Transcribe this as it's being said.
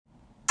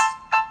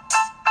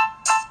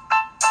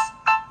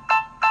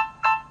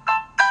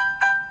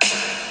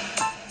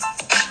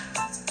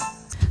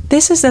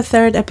This is the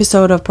third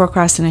episode of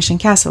Procrastination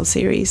Castle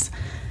series.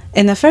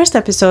 In the first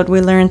episode, we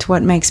learned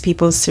what makes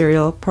people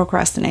serial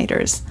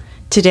procrastinators.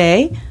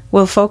 Today,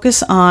 we'll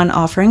focus on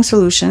offering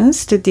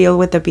solutions to deal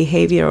with the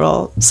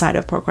behavioral side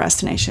of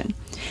procrastination.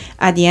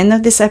 At the end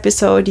of this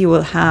episode, you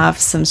will have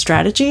some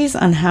strategies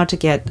on how to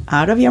get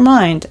out of your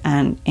mind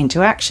and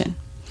into action.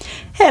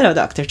 Hello,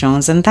 Dr.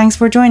 Jones, and thanks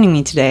for joining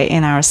me today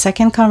in our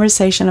second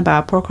conversation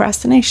about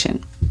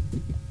procrastination.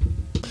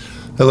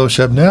 Hello,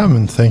 Shabnam,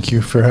 and thank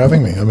you for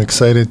having me. I'm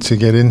excited to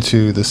get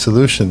into the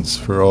solutions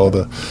for all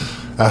the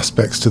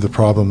aspects to the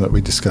problem that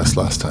we discussed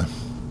last time.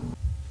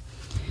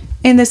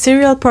 In the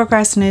Serial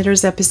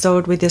Procrastinators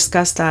episode, we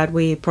discussed that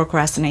we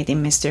procrastinate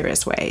in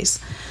mysterious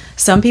ways.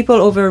 Some people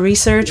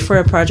over-research for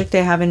a project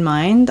they have in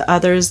mind.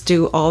 Others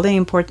do all the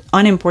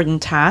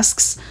unimportant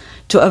tasks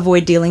to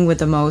avoid dealing with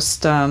the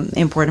most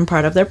important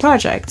part of their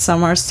project.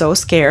 Some are so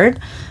scared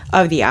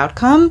of the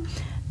outcome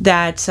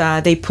that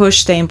they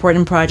push the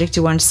important project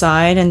to one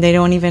side and they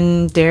don't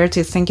even dare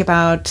to think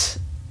about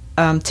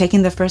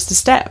taking the first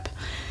step.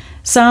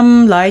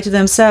 Some lie to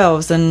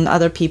themselves and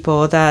other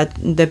people that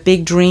the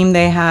big dream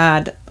they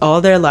had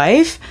all their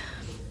life,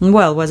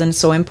 wasn't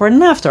so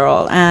important after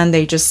all, and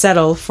they just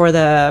settle for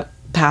the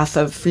path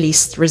of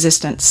least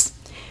resistance.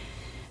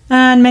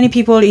 And many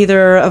people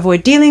either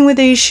avoid dealing with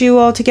the issue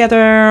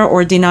altogether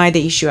or deny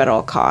the issue at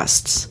all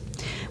costs.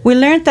 We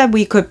learned that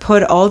we could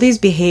put all these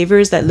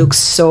behaviors that look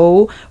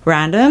so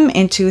random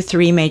into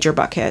three major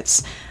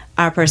buckets: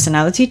 our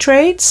personality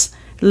traits,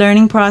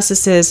 learning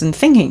processes, and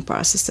thinking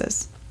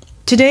processes.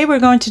 Today we're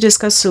going to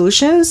discuss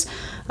solutions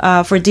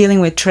for dealing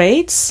with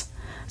traits.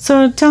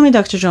 So tell me,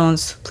 Dr.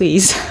 Jones,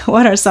 please,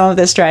 what are some of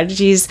the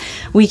strategies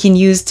we can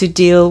use to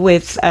deal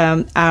with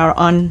our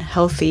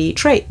unhealthy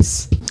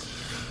traits?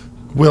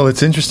 Well,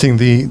 it's interesting.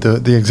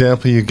 The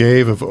example you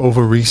gave of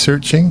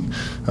over-researching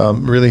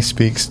really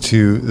speaks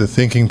to the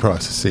thinking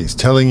processes.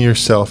 Telling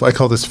yourself, I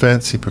call this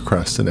fancy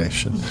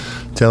procrastination,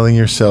 telling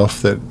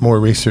yourself that more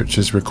research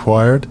is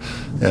required,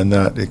 and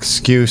that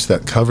excuse,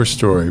 that cover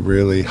story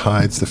really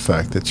hides the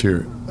fact that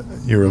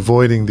you're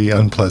avoiding the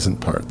unpleasant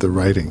part, the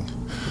writing,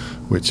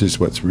 which is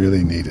what's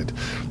really needed.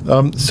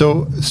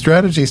 So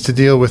strategies to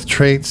deal with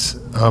traits,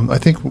 I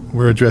think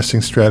we're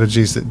addressing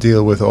strategies that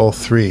deal with all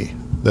three.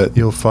 That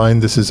you'll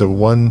find this is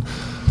no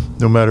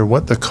matter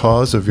what the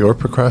cause of your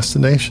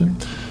procrastination,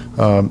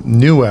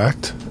 new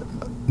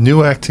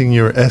acting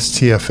your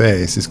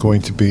STFAs is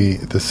going to be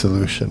the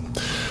solution.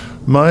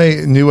 My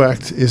new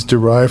act is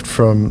derived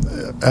from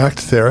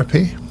ACT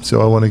therapy, so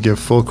I want to give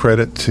full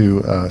credit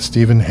to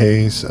Stephen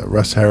Hayes,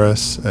 Russ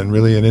Harris, and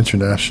really an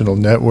international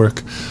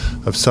network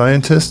of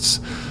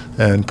scientists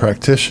and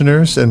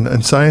practitioners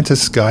and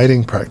scientists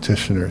guiding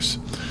practitioners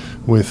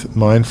with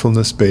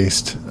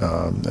mindfulness-based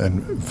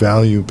and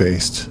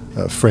value-based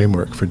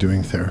framework for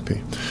doing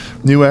therapy.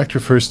 New ACT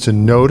refers to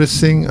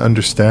noticing,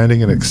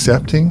 understanding, and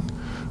accepting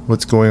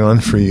what's going on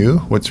for you,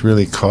 what's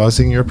really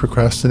causing your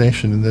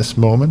procrastination in this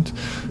moment,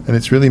 and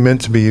it's really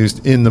meant to be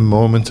used in the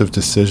moment of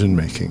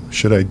decision-making.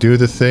 Should I do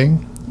the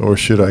thing, or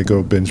should I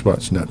go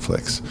binge-watch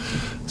Netflix?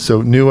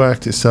 So New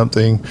ACT is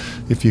something,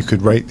 if you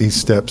could write these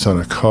steps on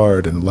a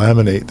card and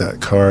laminate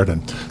that card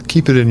and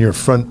keep it in your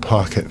front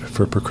pocket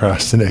for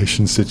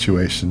procrastination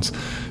situations,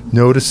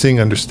 noticing,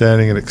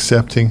 understanding, and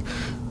accepting,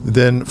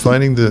 then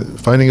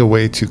finding a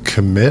way to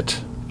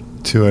commit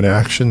to an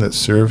action that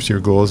serves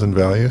your goals and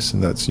values,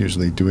 and that's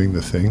usually doing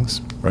the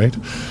things, right?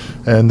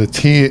 And the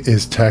T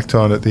is tacked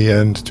on at the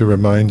end to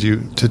remind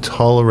you to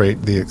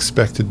tolerate the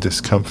expected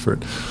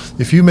discomfort.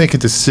 If you make a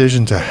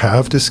decision to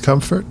have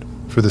discomfort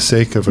for the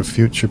sake of a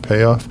future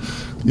payoff,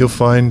 you'll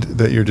find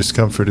that your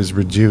discomfort is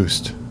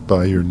reduced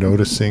by your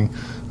noticing,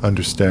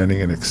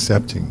 understanding, and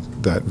accepting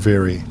that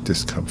very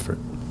discomfort.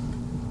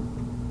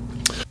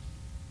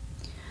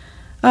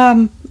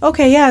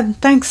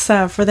 Thanks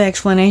for the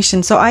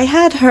explanation. So I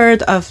had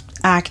heard of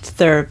ACT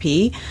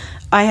therapy.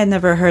 I had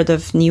never heard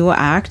of New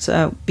ACT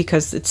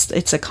because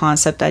it's a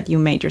concept that you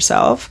made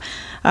yourself.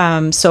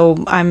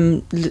 So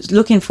I'm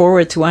looking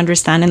forward to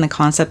understanding the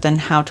concept and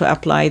how to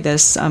apply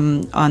this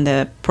on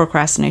the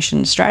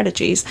procrastination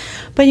strategies.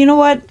 But you know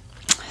what?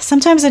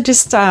 Sometimes I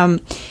just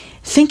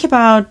think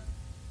about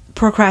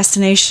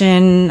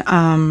procrastination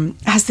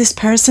as this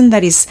person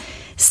that is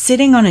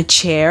sitting on a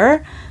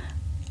chair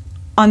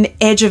on the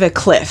edge of a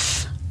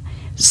cliff.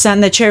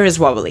 And the chair is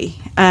wobbly,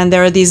 and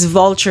there are these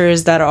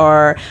vultures that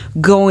are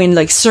going,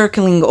 like,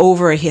 circling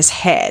over his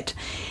head.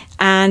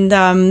 And,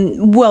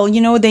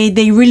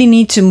 they really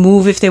need to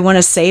move if they want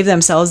to save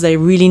themselves. They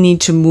really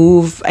need to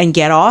move and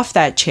get off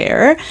that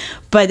chair.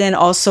 But then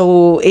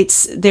also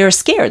they're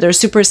scared. They're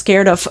super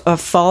scared of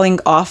falling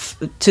off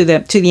to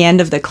the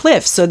end of the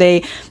cliff. So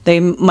they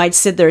might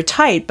sit there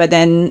tight. But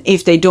then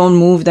if they don't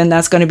move, then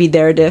that's going to be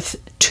their death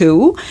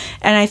too.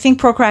 And I think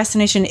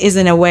procrastination is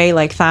in a way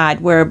like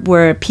that,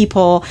 where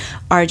people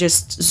are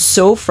just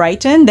so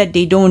frightened that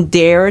they don't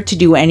dare to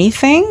do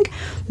anything.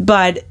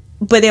 But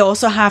they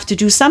also have to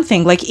do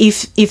something. Like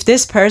if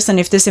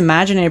this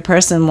imaginary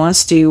person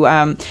wants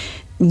to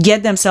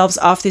get themselves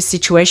off this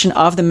situation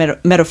of the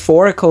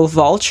metaphorical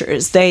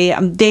vultures. They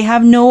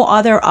have no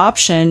other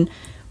option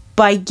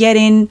by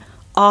getting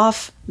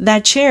off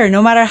that chair.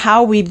 No matter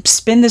how we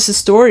spin this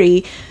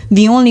story,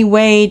 the only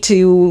way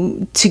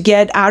to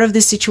get out of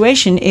this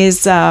situation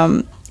is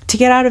to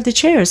get out of the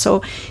chair.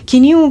 So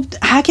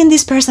how can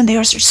this person, they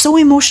are so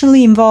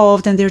emotionally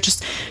involved and they're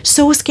just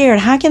so scared,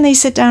 how can they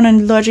sit down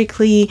and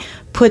logically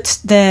put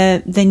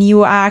the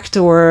new act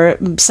or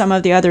some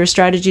of the other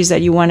strategies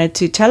that you wanted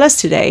to tell us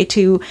today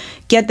to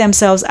get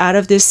themselves out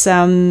of this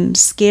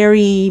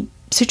scary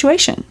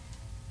situation?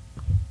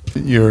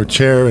 Your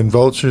chair and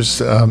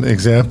vultures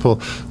example,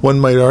 one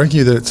might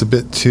argue that it's a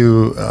bit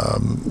too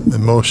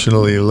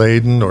emotionally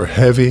laden or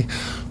heavy,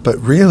 but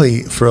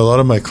really, for a lot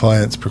of my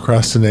clients,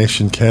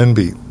 procrastination can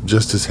be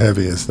just as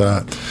heavy as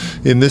that.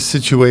 In this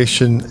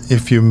situation,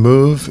 if you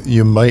move,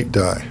 you might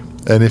die.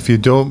 And if you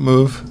don't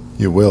move,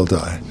 you will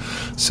die.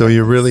 So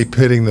you're really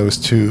pitting those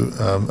two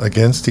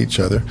against each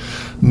other.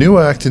 New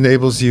Act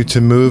enables you to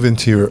move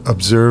into your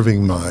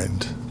observing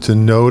mind, to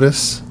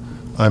notice,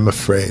 I'm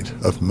afraid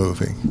of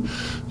moving.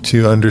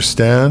 To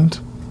understand,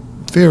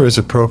 fear is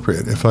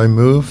appropriate. If I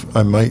move,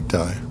 I might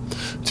die.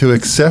 To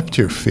accept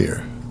your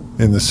fear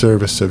in the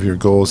service of your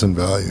goals and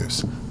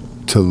values.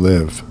 To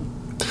live.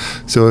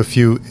 So if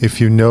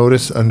you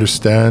notice,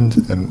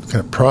 understand, and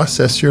kind of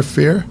process your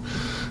fear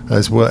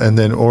as well, and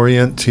then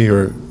orient to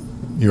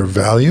your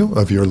value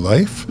of your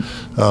life,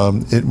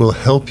 it will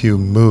help you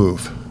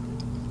move.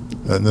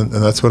 And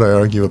that's what I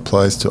argue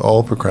applies to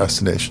all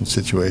procrastination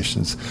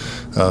situations,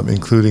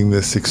 including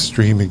this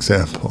extreme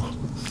example.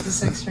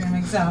 This extreme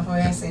example,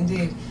 yes,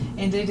 indeed.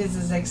 Indeed, this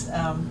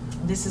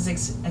is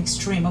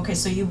extreme. Okay,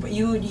 so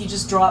you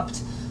just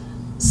dropped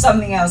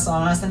something else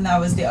on us, and that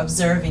was the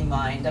observing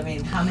mind. I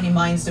mean, how many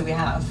minds do we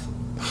have?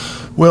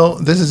 Well,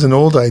 this is an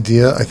old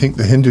idea. I think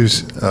the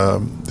Hindus,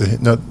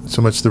 not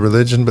so much the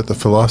religion, but the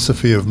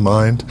philosophy of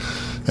mind,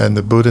 and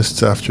the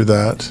Buddhists after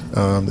that,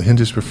 the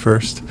Hindus were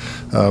first,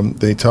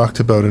 they talked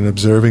about an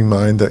observing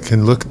mind that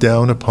can look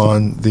down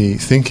upon the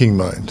thinking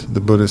mind.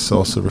 The Buddhists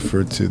also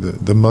referred to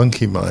the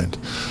monkey mind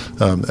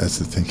as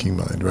the thinking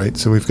mind, right?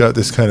 So we've got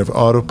this kind of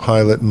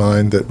autopilot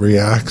mind that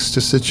reacts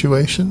to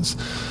situations,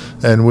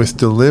 and with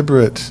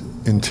deliberate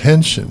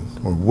intention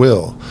or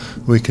will,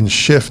 we can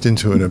shift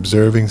into an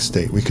observing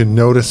state. We can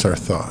notice our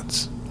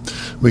thoughts.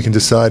 We can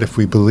decide if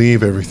we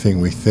believe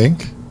everything we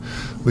think.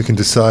 We can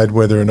decide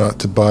whether or not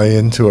to buy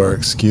into our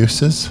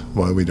excuses,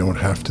 why we don't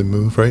have to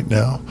move right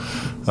now.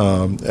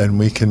 And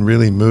we can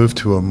really move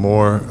to a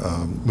more,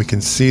 we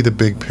can see the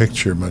big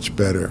picture much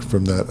better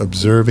from that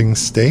observing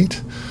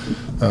state.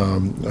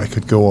 I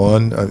could go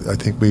on. I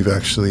think we've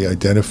actually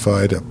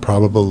identified a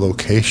probable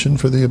location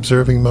for the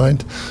observing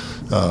mind.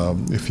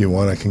 If you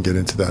want, I can get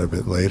into that a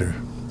bit later.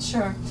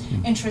 Sure.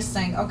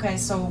 Interesting. Okay,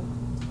 so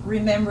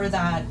remember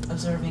that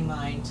observing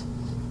mind,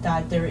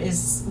 that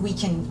we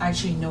can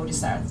actually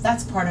notice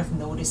that's part of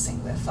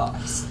noticing the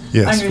thoughts.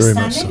 Yes, very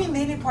much so.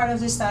 Maybe part of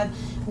this, that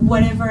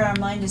whatever our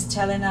mind is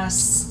telling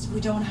us, we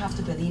don't have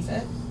to believe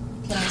it.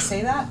 Can I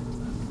say that?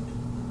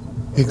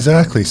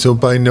 Exactly. So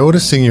by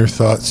noticing your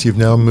thoughts, you've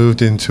now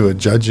moved into a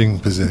judging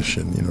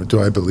position.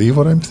 Do I believe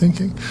what I'm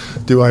thinking?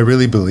 Do I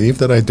really believe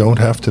that I don't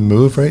have to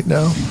move right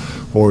now,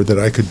 or that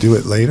I could do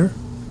it later?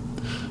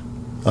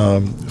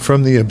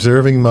 From the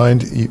observing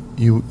mind,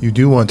 you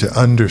do want to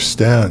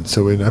understand.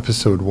 So in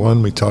episode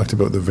 1, we talked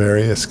about the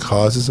various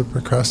causes of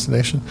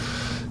procrastination.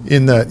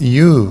 In that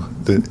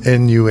the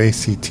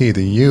N-U-A-C-T,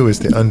 the U is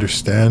the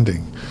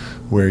understanding,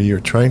 where you're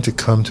trying to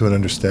come to an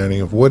understanding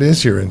of what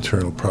is your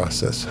internal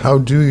process. How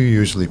do you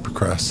usually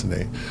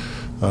procrastinate?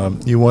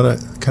 You want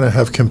to kind of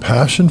have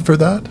compassion for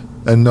that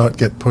and not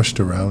get pushed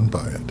around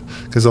by it,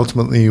 because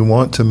ultimately you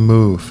want to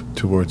move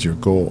towards your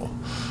goal,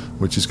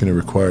 which is going to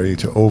require you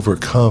to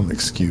overcome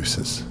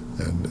excuses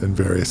and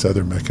various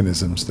other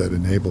mechanisms that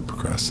enable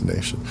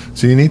procrastination.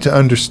 So you need to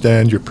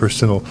understand your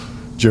personal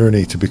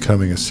journey to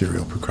becoming a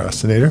serial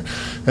procrastinator.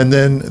 And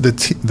then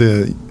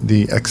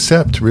the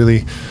accept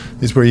really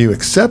is where you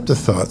accept the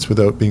thoughts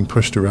without being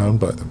pushed around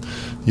by them.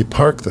 You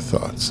park the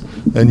thoughts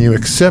and you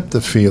accept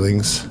the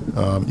feelings.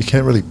 You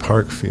can't really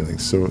park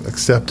feelings. So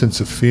acceptance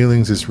of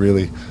feelings is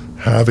really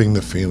having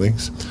the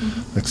feelings.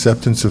 Mm-hmm.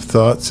 Acceptance of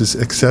thoughts is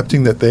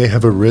accepting that they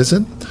have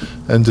arisen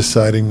and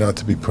deciding not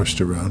to be pushed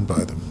around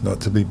by them,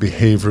 not to be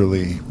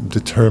behaviorally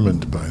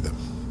determined by them.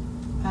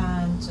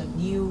 And a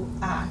new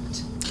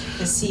act,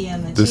 the C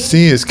and the T? The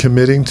C is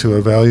committing to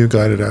a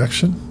value-guided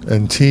action,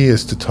 and T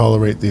is to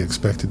tolerate the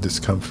expected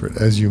discomfort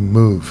as you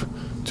move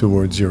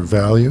towards your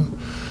value.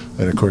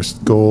 And of course,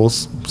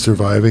 goals,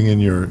 surviving in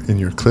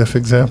your cliff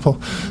example,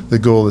 the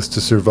goal is to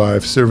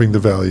survive serving the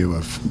value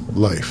of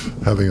life,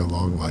 having a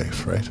long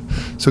life, right?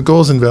 So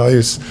goals and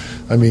values,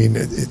 I mean,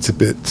 it's a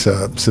bit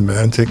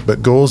semantic,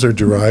 but goals are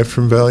derived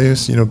from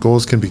values.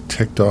 Goals can be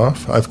ticked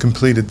off. I've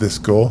completed this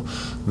goal.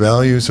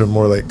 Values are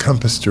more like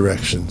compass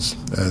directions,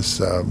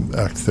 as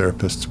ACT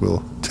therapists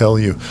will tell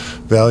you.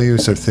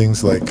 Values are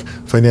things like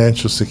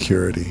financial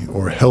security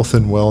or health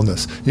and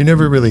wellness. You're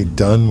never really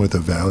done with a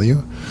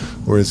value.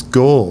 Whereas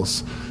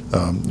goals,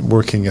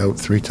 working out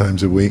 3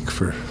 times a week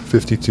for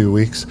 52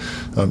 weeks,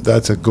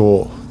 that's a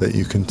goal that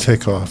you can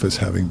tick off as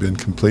having been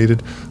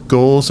completed.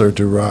 Goals are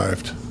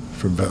derived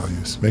from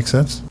values. Make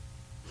sense?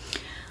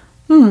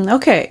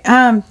 Okay.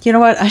 You know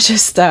what? I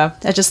just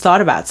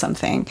thought about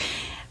something.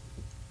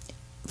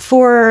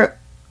 For,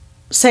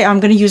 say, I'm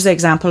going to use the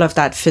example of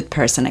that fit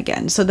person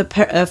again. So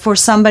for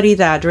somebody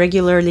that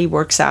regularly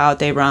works out,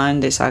 they run,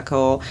 they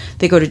cycle,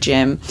 they go to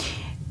gym,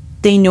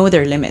 they know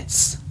their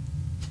limits.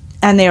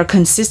 And they are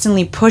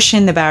consistently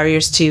pushing the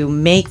barriers to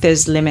make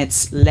those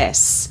limits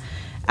less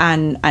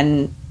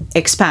and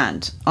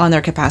expand on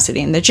their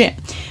capacity in the gym.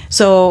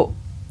 So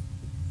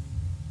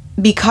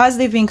because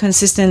they've been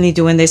consistently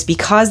doing this,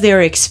 because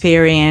they're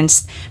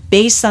experienced,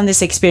 based on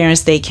this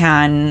experience, they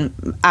can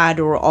add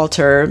or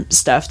alter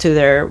stuff to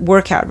their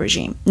workout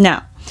regime.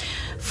 Now,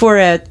 for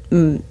a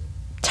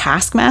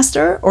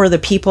taskmaster or the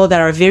people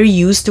that are very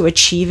used to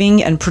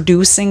achieving and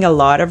producing a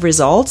lot of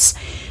results,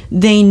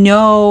 they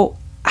know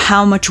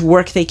how much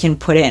work they can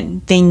put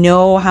in. They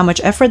know how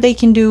much effort they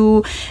can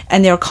do,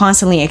 and they're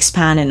constantly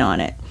expanding on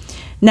it.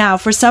 Now,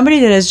 for somebody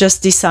that has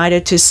just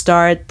decided to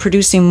start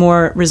producing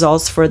more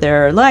results for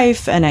their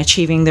life and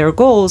achieving their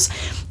goals,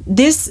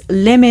 this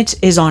limit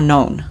is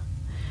unknown.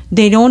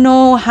 They don't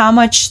know how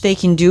much they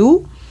can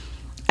do.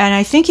 And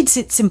I think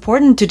it's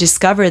important to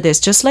discover this,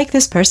 just like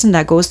this person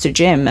that goes to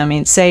gym. I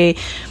mean, say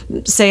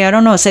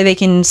they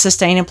can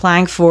sustain a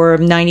plank for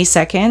 90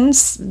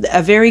 seconds.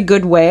 A very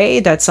good way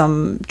that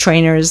some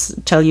trainers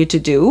tell you to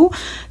do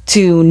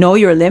to know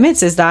your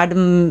limits is that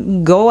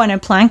go on a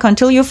plank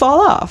until you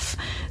fall off.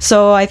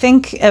 So I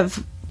think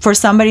for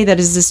somebody that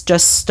has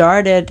just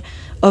started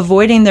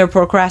avoiding their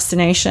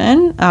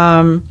procrastination,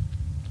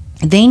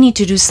 they need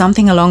to do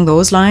something along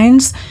those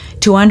lines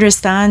to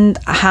understand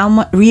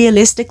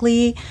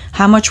realistically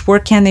how much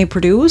work can they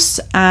produce,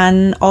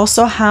 and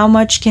also how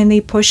much can they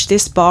push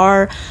this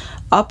bar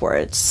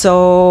upwards.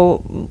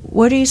 So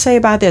what do you say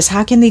about this?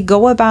 How can they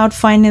go about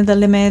finding the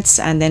limits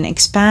and then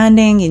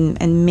expanding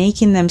and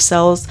making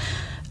themselves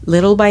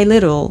little by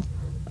little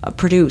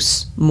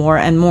produce more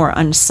and more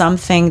on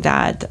something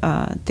that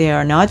they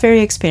are not very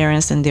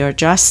experienced, and they're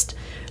just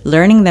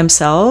learning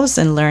themselves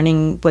and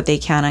learning what they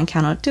can and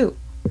cannot do?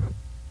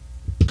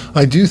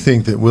 I do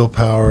think that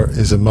willpower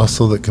is a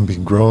muscle that can be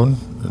grown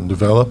and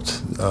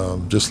developed,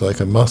 just like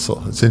a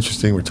muscle. It's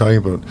interesting, we're talking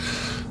about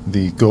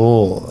the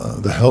goal,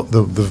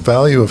 the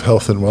value of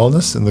health and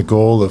wellness, and the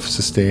goal of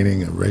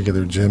sustaining a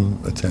regular gym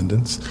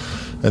attendance.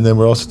 And then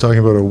we're also talking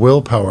about a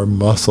willpower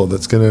muscle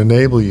that's going to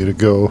enable you to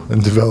go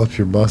and develop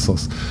your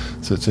muscles.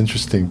 So it's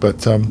interesting.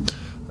 But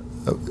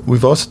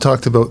we've also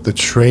talked about the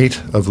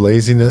trait of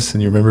laziness,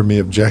 and you remember me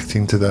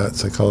objecting to that.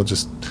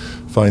 Psychologists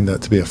find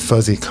that to be a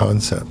fuzzy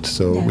concept,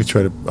 so yes, we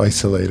try to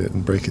isolate it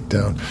and break it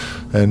down.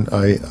 And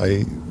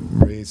I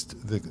raised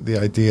the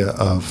idea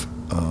of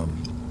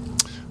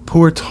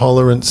poor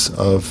tolerance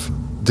of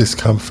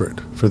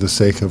discomfort for the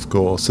sake of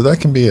goals. So that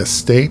can be a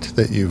state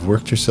that you've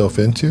worked yourself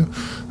into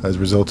as a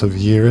result of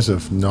years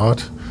of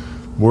not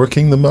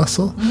working the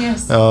muscle.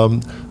 Yes.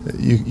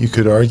 You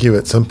could argue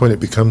at some point it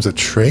becomes a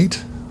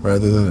trait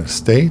rather than a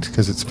state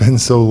because it's been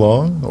so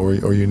long, or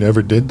you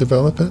never did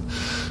develop it.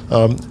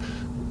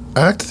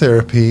 ACT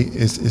therapy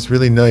is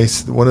really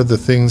nice. One of the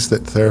things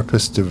that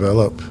therapists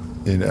develop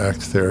in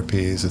ACT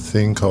therapy is a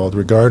thing called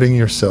regarding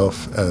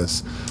yourself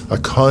as a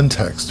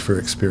context for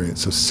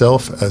experience. So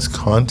self as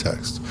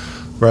context,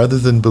 rather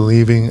than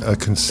believing a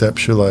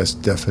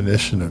conceptualized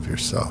definition of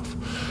yourself.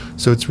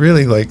 So it's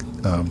really like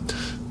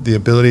the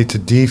ability to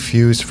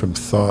defuse from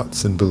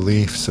thoughts and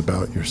beliefs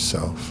about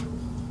yourself.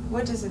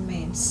 What does it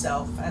mean,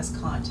 self as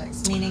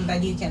context? Meaning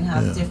that you can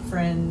have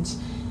different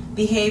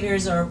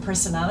behaviors or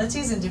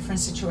personalities in different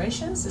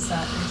situations? Is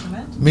that what you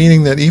meant?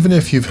 Meaning that even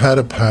if you've had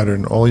a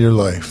pattern all your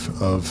life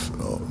of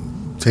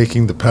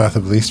taking the path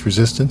of least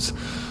resistance,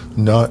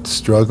 not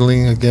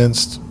struggling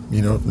against,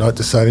 not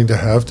deciding to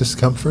have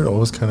discomfort,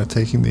 always kind of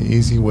taking the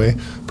easy way,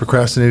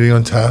 procrastinating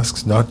on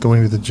tasks, not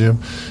going to the gym,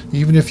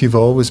 even if you've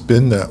always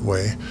been that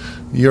way,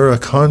 you're a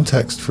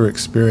context for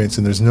experience,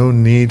 and there's no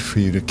need for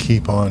you to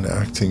keep on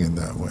acting in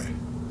that way.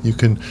 You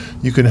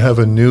can have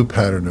a new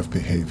pattern of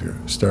behavior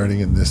starting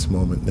in this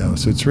moment now.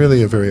 So it's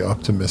really a very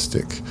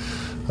optimistic,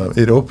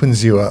 it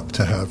opens you up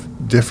to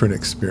have different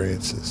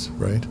experiences,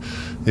 right?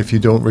 If you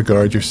don't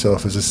regard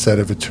yourself as a set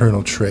of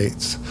eternal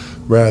traits,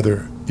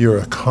 rather you're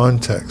a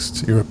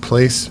context, you're a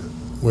place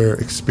where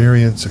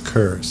experience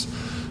occurs,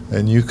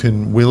 and you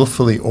can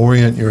willfully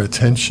orient your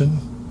attention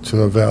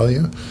to a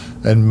value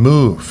and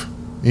move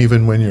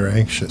even when you're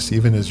anxious,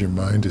 even as your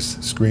mind is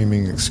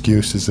screaming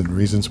excuses and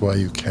reasons why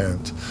you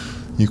can't.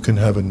 You can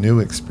have a new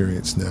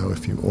experience now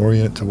if you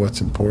orient to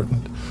what's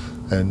important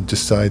and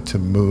decide to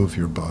move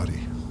your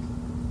body.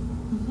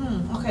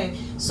 Mm-hmm. Okay,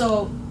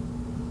 so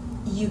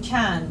you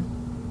can,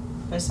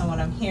 based on what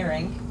I'm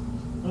hearing,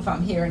 if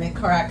I'm hearing it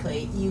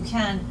correctly, you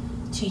can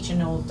teach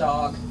an old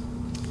dog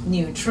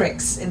new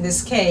tricks. In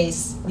this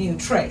case, new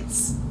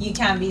traits. You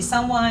can be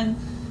someone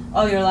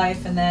all your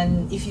life, and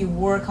then if you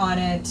work on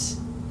it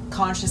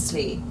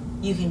consciously,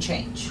 you can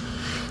change.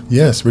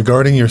 Yes,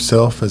 regarding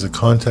yourself as a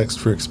context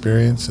for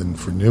experience and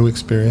for new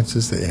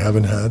experiences that you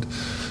haven't had,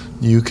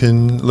 you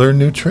can learn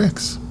new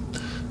tricks,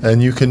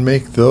 and you can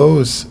make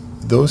those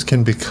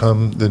can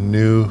become the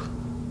new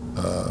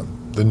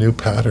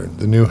pattern,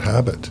 the new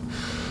habit.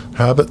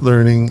 Habit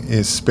learning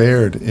is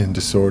spared in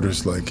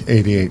disorders like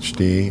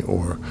ADHD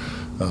or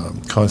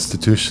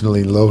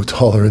constitutionally low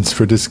tolerance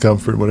for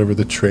discomfort, whatever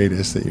the trait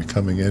is that you're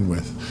coming in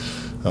with.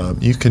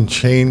 You can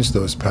change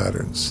those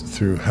patterns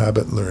through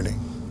habit learning.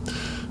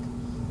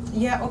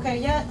 Yeah, okay,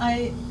 yeah,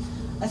 I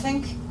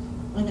think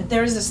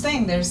there is this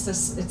thing, it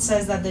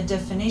says that the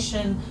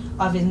definition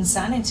of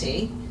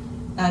insanity,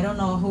 I don't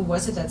know who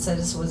was it that said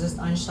this, was it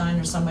Einstein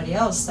or somebody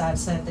else that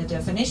said the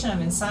definition of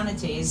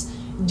insanity is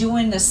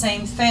doing the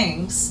same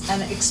things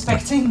and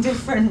expecting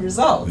different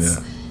results.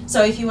 Yeah.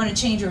 So if you want to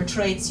change your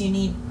traits, you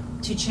need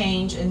to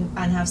change and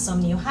have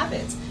some new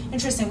habits.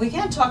 Interesting, we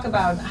can talk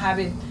about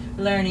habit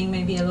learning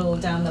maybe a little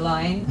down the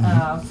line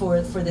for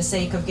the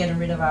sake of getting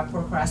rid of our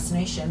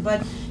procrastination.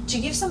 But to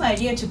give some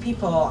idea to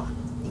people,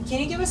 can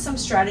you give us some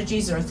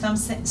strategies or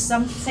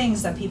some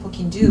things that people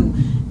can do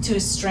to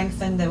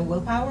strengthen the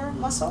willpower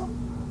muscle?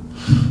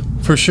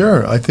 For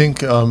sure. I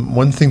think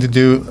one thing to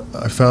do,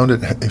 I found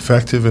it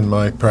effective in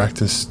my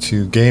practice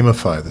to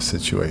gamify the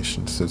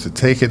situation. So to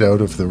take it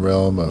out of the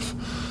realm of,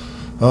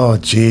 oh,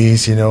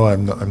 geez,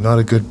 I'm not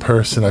a good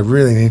person. I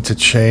really need to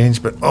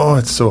change, but oh,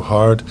 it's so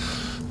hard.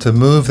 To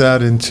move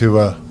that into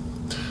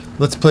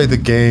let's play the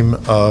game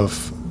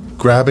of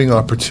grabbing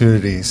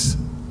opportunities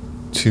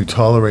to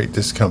tolerate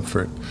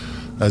discomfort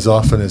as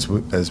often as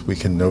we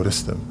can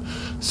notice them.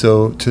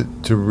 So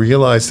to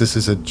realize this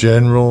is a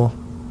general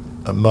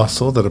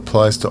muscle that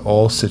applies to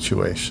all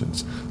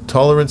situations.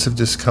 Tolerance of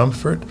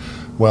discomfort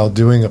while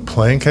doing a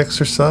plank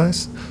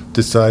exercise,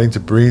 deciding to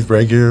breathe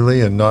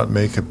regularly and not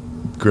make a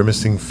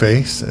grimacing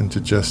face, and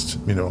to just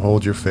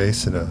hold your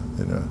face in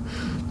a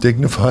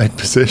dignified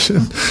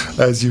position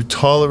as you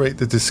tolerate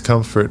the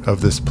discomfort of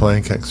this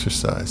plank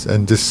exercise,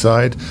 and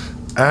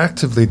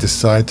actively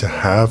decide to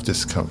have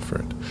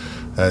discomfort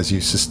as you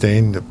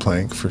sustain the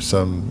plank for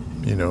some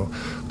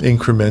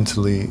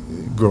incrementally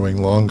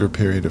growing longer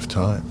period of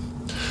time.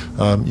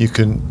 You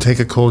can take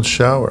a cold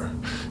shower.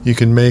 You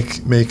can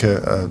make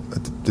a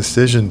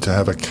decision to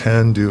have a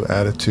can-do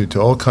attitude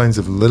to all kinds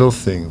of little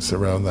things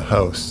around the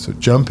house. So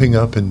jumping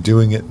up and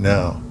doing it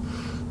now.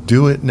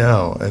 Do it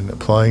now, and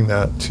applying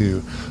that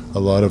to a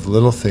lot of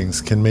little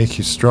things can make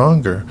you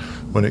stronger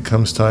when it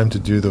comes time to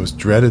do those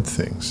dreaded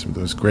things, or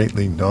those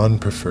greatly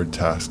non-preferred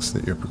tasks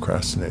that you're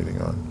procrastinating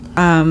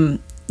on.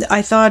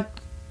 I thought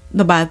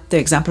about the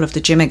example of the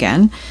gym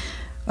again.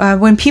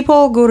 When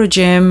people go to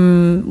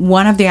gym,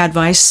 one of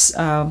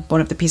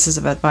the pieces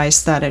of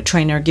advice that a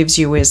trainer gives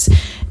you is,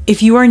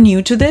 if you are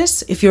new to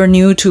this, if you're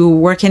new to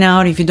working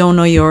out, if you don't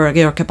know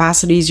your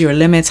capacities, your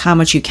limits, how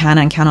much you can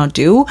and cannot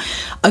do,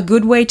 a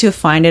good way to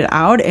find it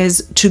out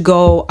is to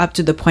go up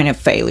to the point of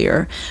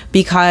failure.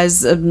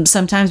 Because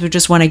sometimes we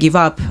just want to give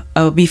up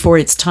before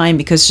it's time,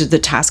 because the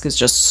task is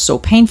just so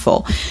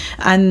painful.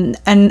 And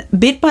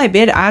bit by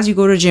bit, as you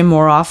go to gym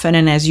more often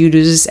and as you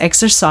do this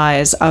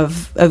exercise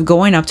of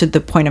going up to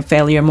the point of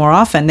failure more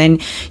often, then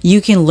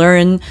you can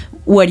learn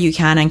what you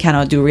can and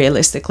cannot do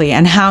realistically,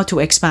 and how to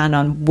expand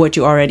on what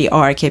you already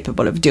are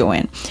capable of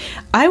doing.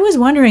 I was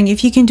wondering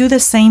if you can do the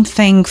same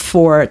thing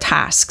for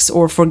tasks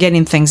or for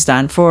getting things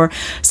done. For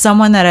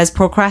someone that has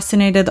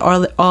procrastinated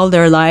all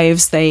their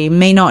lives, they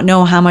may not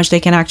know how much they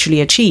can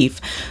actually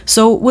achieve.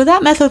 So will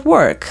that method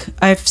work?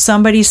 If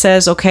somebody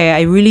says, okay,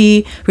 I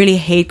really, really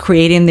hate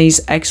creating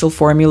these Excel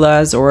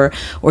formulas or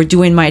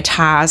doing my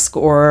task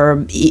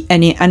or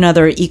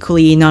another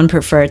equally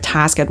non-preferred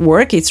task at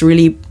work, it's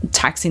really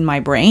taxing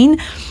my brain.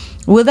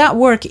 Will that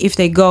work if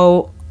they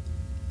go?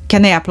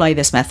 Can they apply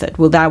this method?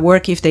 Will that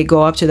work if they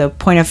go up to the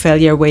point of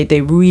failure where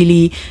they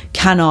really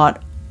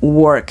cannot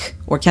work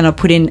or cannot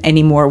put in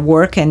any more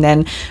work, and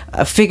then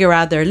figure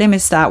out their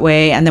limits that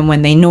way? And then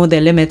when they know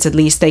their limits, at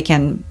least they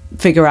can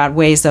figure out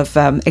ways of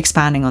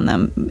expanding on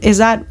them. Is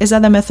that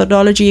the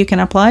methodology you can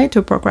apply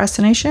to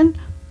procrastination?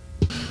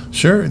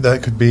 Sure,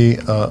 that could be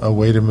a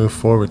way to move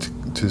forward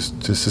to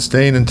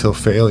sustain until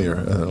failure.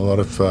 And a lot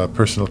of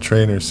personal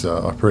trainers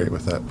operate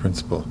with that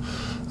principle,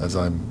 as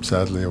I'm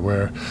sadly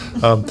aware.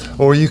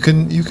 Or you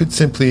could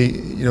simply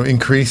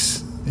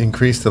increase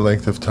the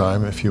length of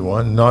time if you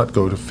want, not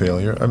go to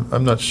failure.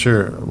 I'm not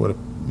sure what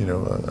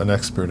an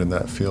expert in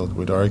that field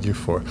would argue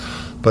for,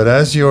 but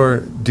as you're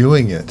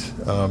doing it,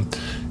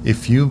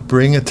 if you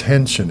bring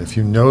attention, if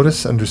you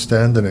notice,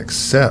 understand, and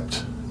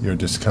accept your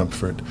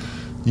discomfort,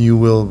 you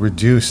will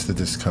reduce the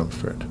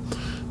discomfort.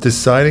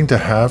 Deciding to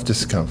have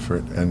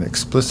discomfort and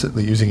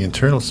explicitly using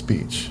internal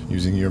speech,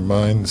 using your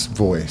mind's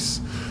voice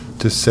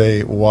to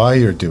say why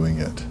you're doing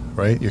it,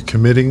 right? You're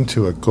committing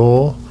to a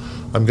goal.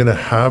 I'm going to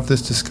have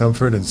this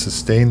discomfort and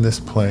sustain this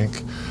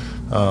plank.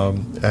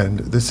 And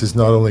this is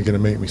not only going to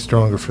make me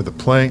stronger for the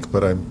plank,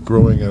 but I'm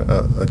growing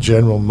a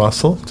general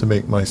muscle to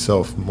make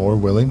myself more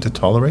willing to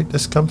tolerate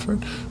discomfort.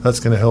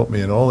 That's going to help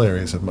me in all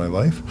areas of my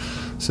life.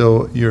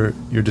 So you're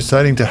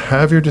deciding to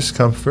have your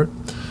discomfort.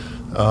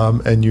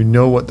 and you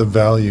know what the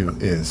value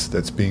is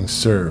that's being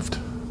served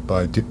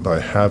by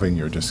having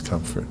your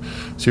discomfort.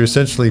 So you're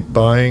essentially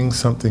buying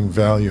something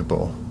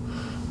valuable,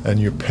 and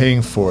you're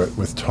paying for it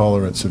with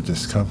tolerance of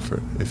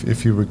discomfort.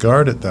 If you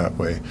regard it that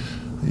way,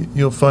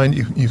 you'll find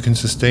you can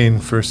sustain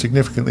for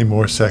significantly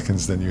more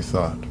seconds than you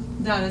thought.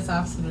 That is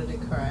absolutely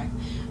correct.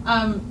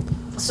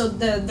 So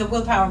the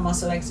willpower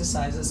muscle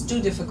exercises,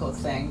 do difficult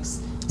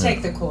things,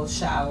 take the cold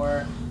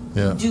shower,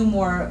 do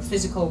more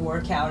physical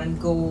workout, and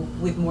go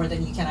with more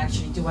than you can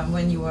actually do. And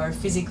when you are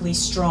physically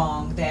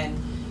strong, then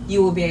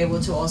you will be able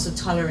to also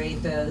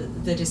tolerate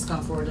the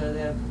discomfort or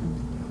the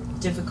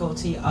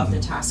difficulty of the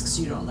tasks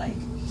you don't like.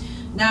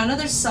 Now,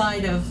 another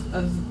side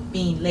of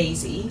being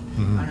lazy,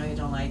 I know you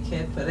don't like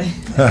it, but I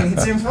think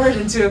it's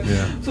important to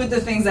put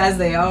the things as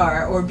they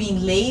are, or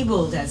being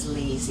labeled as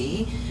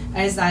lazy,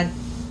 is that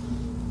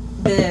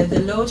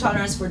the low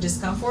tolerance for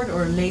discomfort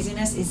or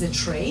laziness is a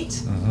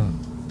trait,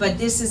 but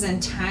this is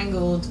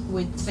entangled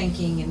with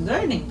thinking and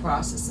learning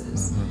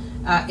processes.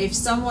 If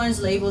someone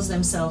labels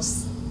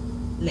themselves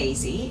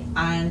lazy,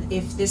 and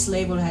if this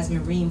label has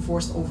been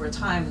reinforced over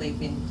time, they've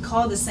been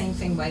called the same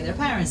thing by their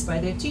parents, by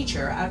their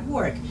teacher, at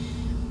work,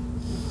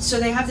 so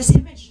they have this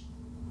image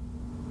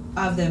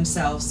of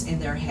themselves in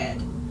their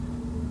head.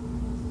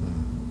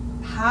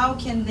 How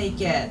can they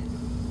get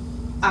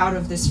out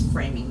of this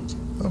framing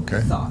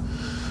thought?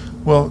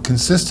 Well,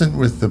 consistent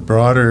with the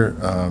broader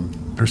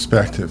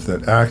perspective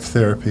that ACT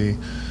therapy,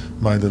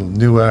 my little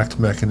new ACT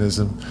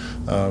mechanism,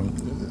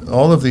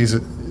 all of these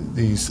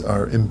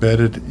are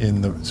embedded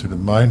in the sort of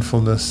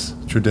mindfulness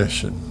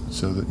tradition.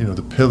 So that,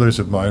 the pillars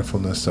of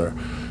mindfulness are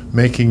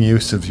making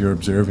use of your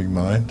observing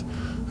mind,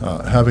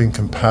 having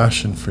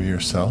compassion for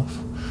yourself,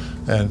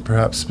 and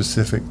perhaps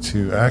specific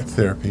to ACT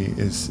therapy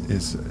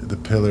is the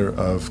pillar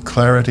of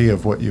clarity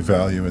of what you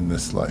value in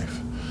this life.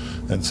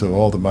 And so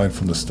all the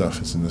mindfulness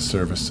stuff is in the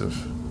service of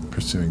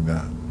pursuing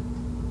that.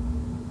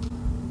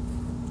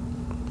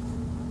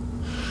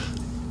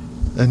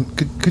 And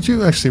could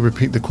you actually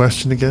repeat the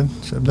question again,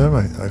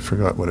 Shabnam? I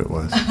forgot what it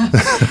was.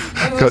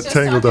 Got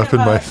tangled up in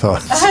my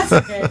thoughts. That's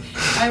okay.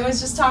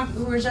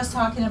 We were just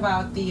talking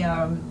about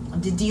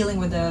the dealing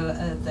with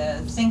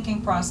the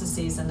thinking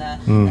processes and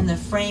the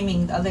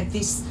framing, like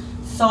this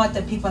thought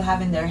that people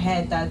have in their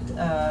head that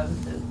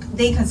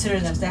they consider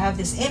they have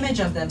this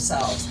image of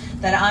themselves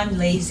that I'm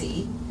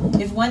lazy.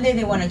 If one day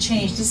they want to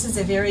change, this is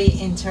a very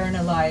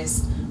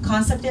internalized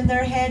concept in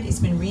their head. It's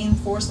been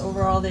reinforced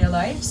over all their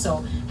life.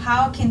 So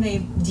how can they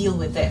deal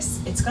with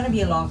this? It's going to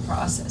be a long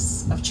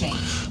process of change.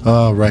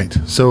 Right.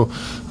 So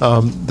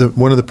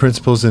one of the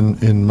principles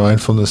in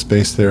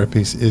mindfulness-based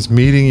therapies is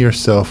meeting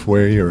yourself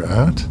where you're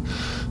at.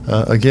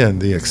 Again,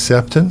 the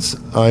acceptance.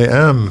 I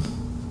am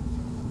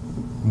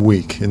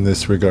weak in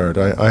this regard.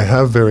 I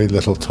have very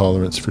little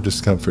tolerance for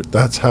discomfort.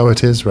 That's how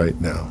it is right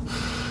now.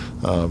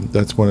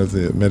 That's one of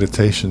the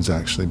meditations,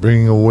 actually,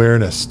 bringing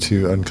awareness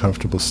to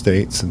uncomfortable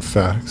states and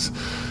facts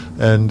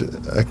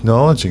and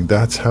acknowledging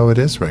that's how it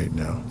is right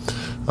now.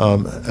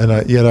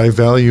 Yet I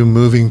value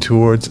moving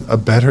towards a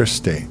better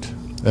state.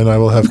 And I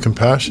will have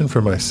compassion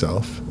for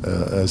myself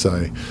as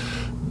I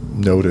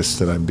notice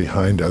that I'm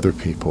behind other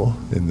people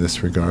in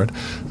this regard.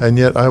 And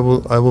yet I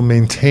will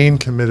maintain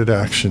committed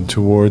action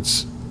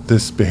towards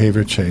this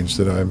behavior change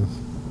that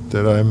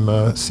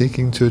I'm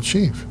seeking to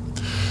achieve.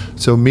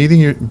 So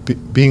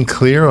being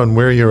clear on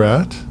where you're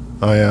at.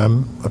 I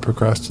am a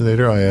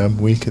procrastinator. I am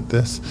weak at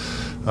this,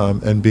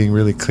 and being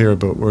really clear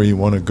about where you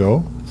want to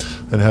go,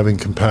 and having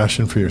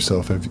compassion for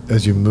yourself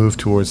as you move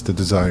towards the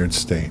desired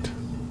state.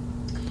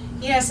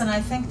 Yes, and I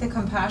think the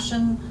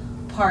compassion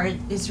part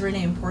is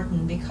really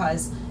important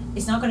because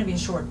it's not going to be a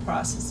short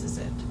process, is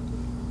it?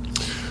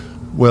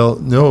 Well,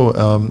 no.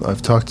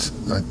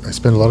 I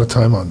spend a lot of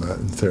time on that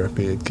in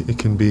therapy. It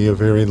can be a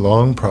very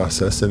long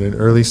process, and in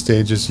early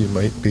stages you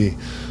might be,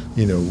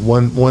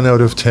 1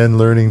 out of 10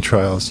 learning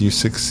trials you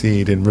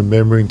succeed in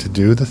remembering to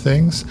do the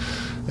things,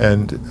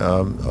 and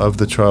of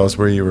the trials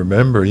where you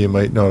remember, you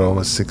might not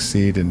always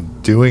succeed in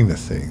doing the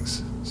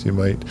things. So you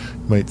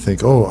might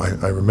think,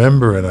 I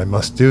remember and I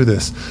must do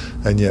this,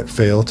 and yet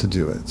fail to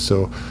do it.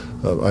 So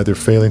either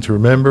failing to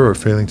remember or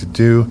failing to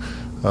do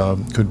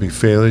could be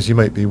failures. You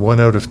might be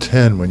 1 out of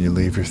 10 when you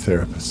leave your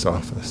therapist's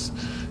office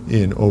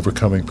in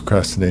overcoming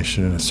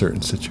procrastination in a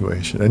certain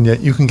situation. And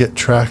yet you can get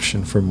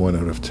traction from 1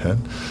 out of 10.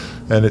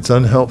 And it's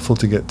unhelpful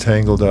to get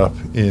tangled up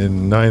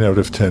in 9 out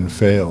of 10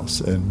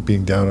 fails and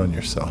being down on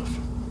yourself.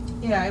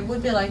 Yeah, it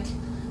would be like,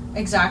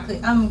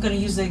 exactly. I'm going to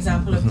use the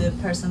example of the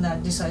person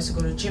that decides to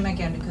go to the gym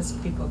again because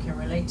people can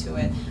relate to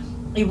it.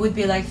 It would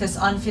be like this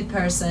unfit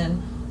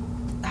person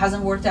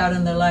hasn't worked out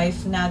in their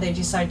life. Now they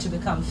decide to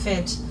become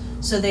fit.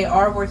 So they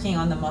are working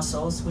on the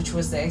muscles, which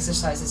was the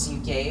exercises you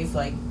gave,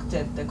 like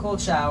the cold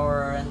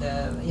shower and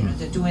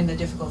the doing the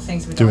difficult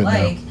things we don't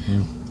like,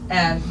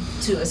 and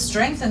to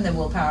strengthen the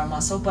willpower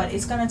muscle. But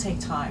it's going to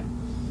take time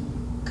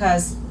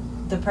because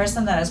the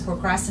person that has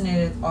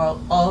procrastinated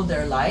all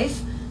their life,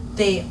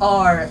 they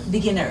are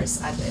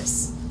beginners at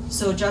this.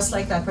 So just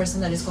like that person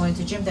that is going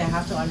to gym, they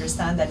have to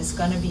understand that it's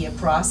going to be a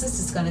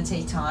process. It's going to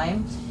take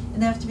time.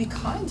 and they have to be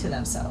kind to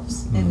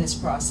themselves in this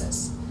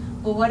process.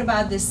 But what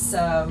about this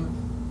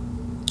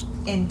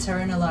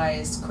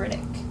internalized critic?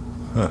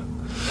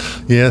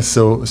 Yeah,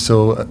 so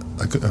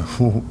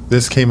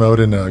this came out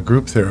in a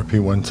group therapy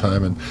one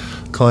time, and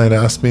a client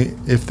asked me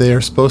if they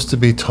are supposed to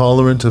be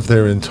tolerant of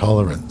their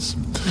intolerance.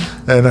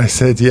 And I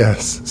said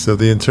yes. So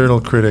the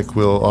internal critic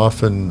will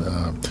often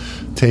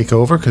take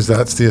over, because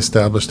that's the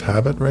established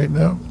habit right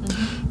now.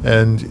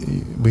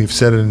 And we've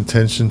set an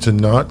intention to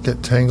not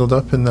get tangled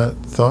up in that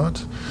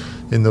thought,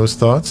 in those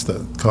thoughts,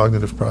 the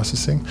cognitive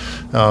processing.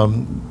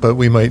 But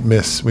we might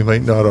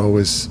not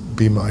always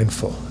be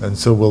mindful. And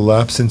so we'll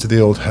lapse into the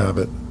old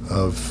habit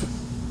of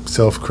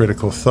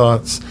self-critical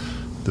thoughts,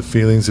 the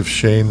feelings of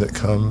shame that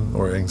come,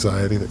 or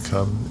anxiety that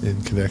come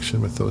in connection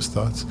with those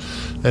thoughts.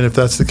 And if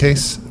that's the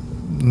case,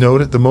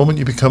 note it. The moment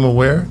you become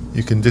aware,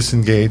 you can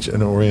disengage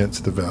and orient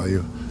to the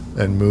value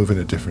and move in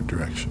a different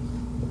direction.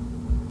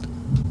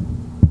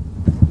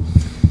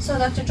 So,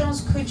 Dr.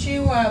 Jones, could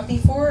you,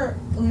 before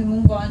we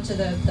move on to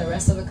the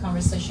rest of the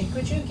conversation,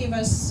 could you give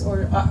us,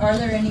 or are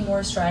there any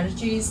more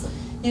strategies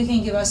you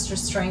can give us to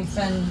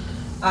strengthen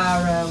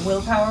our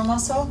willpower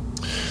muscle?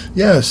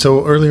 Yeah,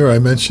 so earlier I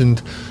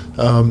mentioned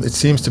it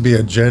seems to be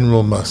a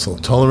general muscle.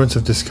 Tolerance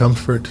of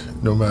discomfort,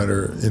 no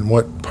matter in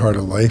what part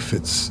of life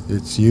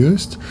it's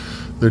used,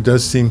 there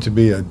does seem to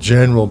be a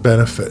general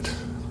benefit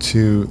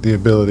to the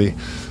ability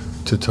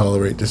to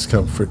tolerate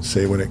discomfort,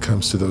 say when it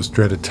comes to those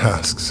dreaded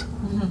tasks,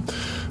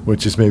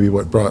 which is maybe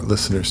what brought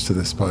listeners to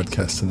this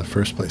podcast in the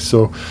first place.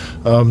 So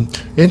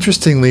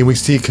interestingly, we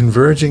see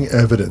converging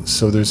evidence.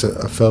 So there's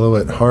a fellow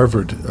at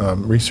Harvard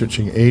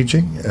researching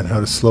aging and how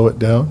to slow it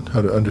down,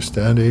 how to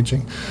understand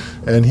aging.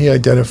 And he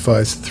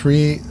identifies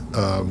 3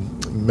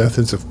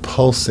 methods of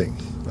pulsing.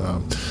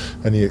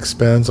 And he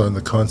expands on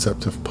the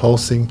concept of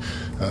pulsing.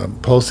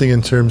 Pulsing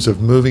in terms of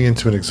moving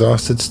into an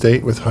exhausted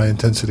state with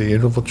high-intensity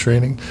interval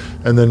training,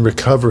 and then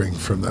recovering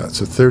from that.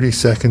 So 30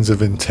 seconds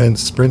of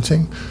intense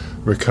sprinting,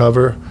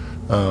 recover,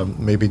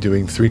 maybe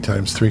doing 3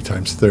 times 3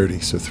 times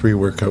 30, so 3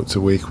 workouts a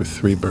week with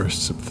 3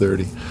 bursts of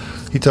 30.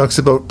 He talks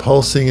about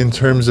pulsing in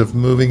terms of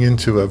moving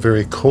into a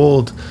very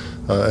cold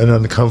and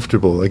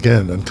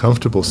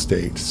uncomfortable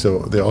state. So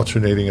the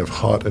alternating of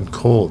hot and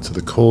cold, so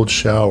the cold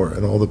shower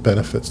and all the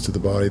benefits to the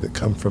body that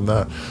come from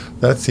that.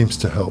 That seems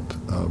to help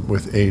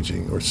with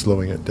aging or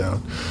slowing it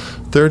down.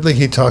 Thirdly,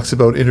 he talks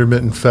about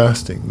intermittent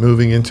fasting,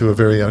 moving into a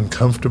very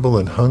uncomfortable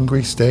and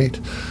hungry state,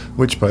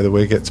 which, by the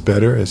way, gets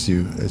better as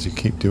you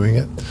keep doing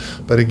it.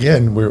 But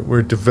again,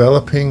 we're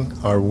developing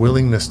our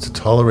willingness to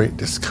tolerate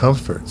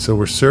discomfort. So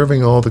we're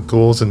serving all the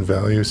goals and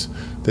values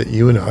that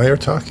you and I are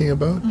talking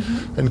about,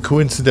 and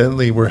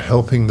coincidentally, we're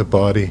helping the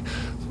body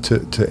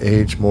to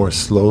age more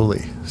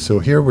slowly. So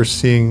here we're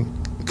seeing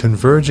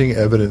converging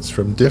evidence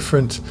from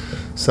different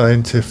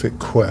scientific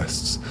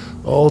quests,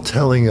 all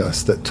telling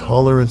us that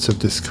tolerance of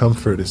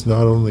discomfort is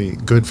not only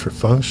good for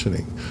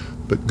functioning,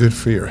 but good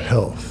for your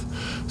health.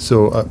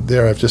 So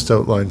there I've just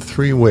outlined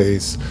 3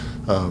 ways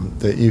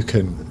that you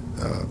can,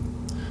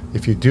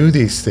 if you do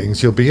these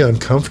things, you'll be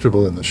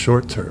uncomfortable in the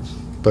short term,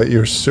 but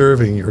you're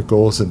serving your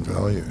goals and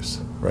values,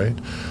 right?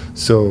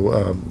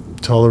 So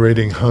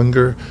tolerating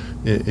hunger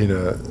in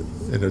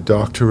a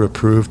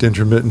doctor-approved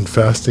intermittent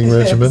fasting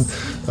regimen,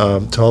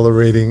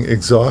 tolerating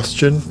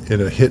exhaustion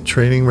in a HIIT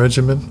training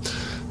regimen,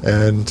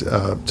 and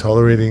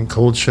tolerating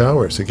cold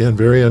showers. Again,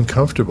 very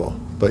uncomfortable,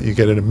 but you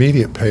get an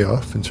immediate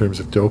payoff in terms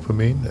of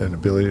dopamine and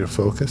ability to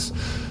focus,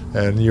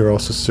 and you're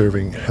also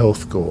serving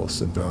health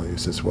goals and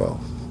values as well.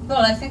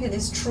 Well, I think it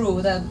is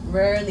true that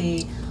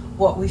rarely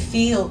what we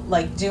feel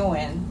like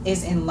doing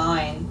is in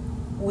line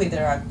with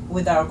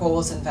our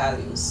goals and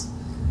values,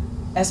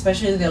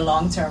 especially the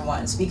long-term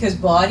ones,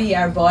 because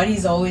our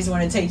bodies always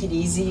want to take it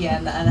easy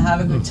and have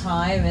a good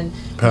time and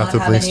path not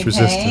of have least any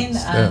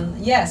resistance, pain,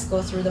 and yes,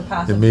 go through the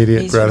path immediate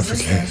of least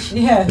gratification.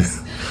 resistance.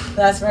 Yes,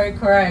 that's very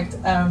correct.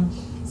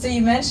 So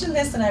you mentioned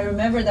this, and I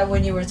remember that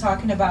when you were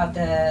talking about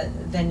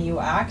the new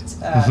ACT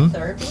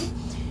therapy,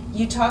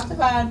 you talked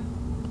about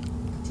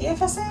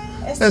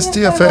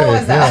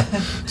STFA, yeah.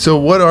 So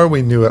what are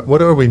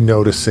we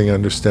noticing,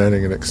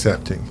 understanding, and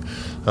accepting?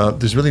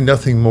 There's really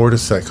nothing more to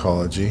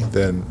psychology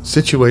than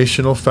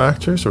situational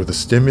factors, or the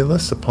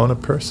stimulus upon a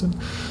person,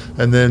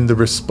 and then the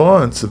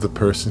response of the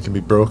person can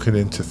be broken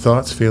into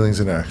thoughts, feelings,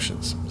 and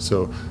actions.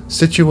 So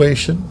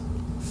situation,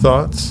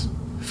 thoughts,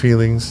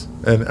 feelings,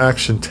 and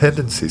action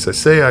tendencies. I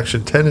say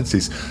action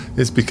tendencies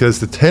is because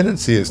the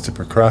tendency is to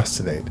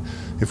procrastinate.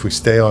 If we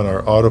stay on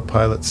our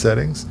autopilot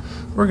settings,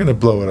 we're going to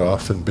blow it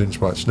off and binge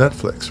watch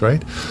Netflix,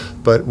 right?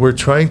 But we're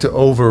trying to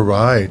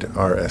override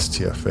our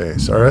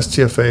STFAs. Our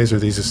STFAs are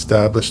these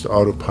established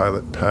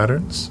autopilot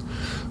patterns.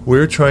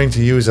 We're trying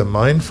to use a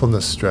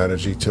mindfulness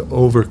strategy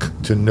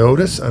to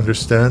notice,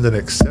 understand, and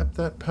accept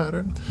that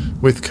pattern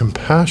with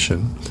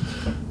compassion,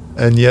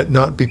 and yet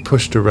not be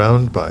pushed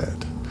around by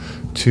it.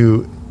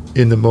 To,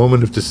 in the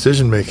moment of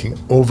decision making,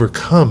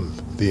 overcome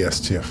the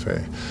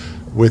STFA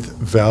with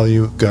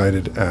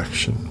value-guided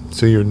action.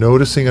 So you're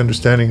noticing,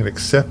 understanding, and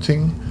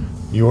accepting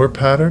your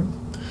pattern,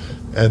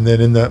 And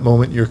then in that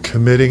moment, you're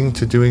committing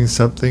to doing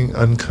something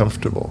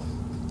uncomfortable,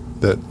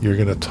 that you're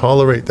going to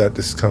tolerate that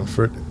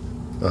discomfort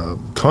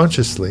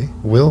consciously,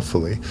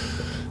 willfully,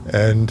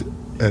 and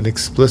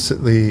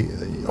explicitly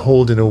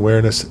hold in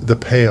awareness the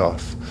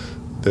payoff,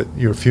 that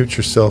your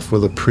future self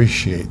will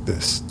appreciate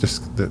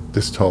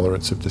this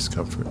tolerance of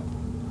discomfort.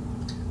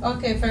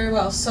 Okay, very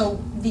well.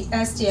 So the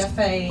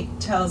STFA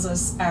tells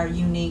us our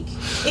unique,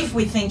 if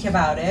we think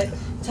about it,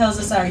 tells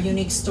us our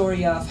unique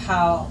story of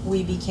how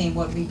we became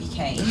what we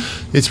became.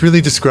 It's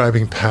really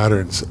describing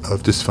patterns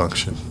of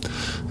dysfunction.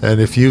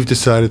 And if you've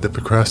decided that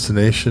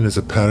procrastination is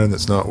a pattern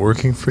that's not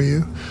working for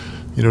you,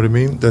 you know what I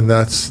mean? Then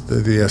that's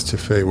the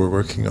STFA we're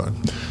working on.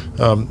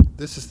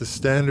 This is the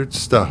standard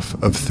stuff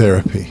of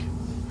therapy.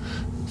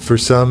 For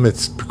some,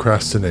 it's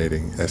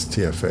procrastinating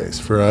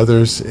STFAs. For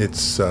others,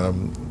 it's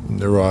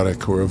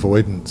neurotic or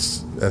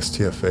avoidance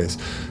STFAs.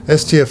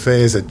 STFA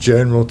is a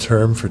general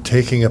term for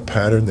taking a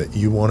pattern that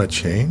you want to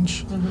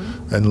change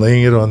and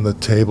laying it on the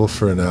table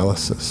for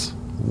analysis.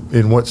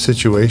 In what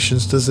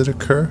situations does it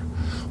occur?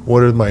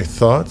 What are my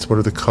thoughts? What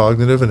are the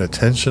cognitive and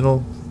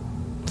attentional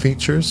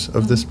features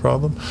of this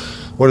problem?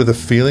 What are the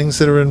feelings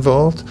that are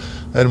involved?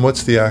 And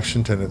what's the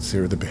action tendency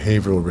or the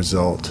behavioral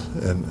result?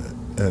 And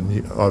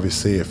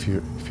obviously, if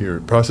you're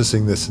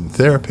processing this in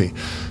therapy,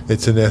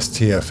 it's an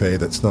STFA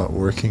that's not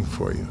working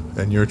for you,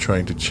 and you're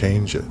trying to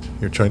change it.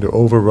 You're trying to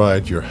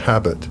override your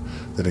habit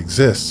that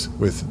exists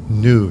with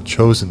new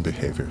chosen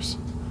behaviors.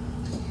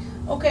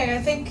 Okay,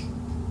 I think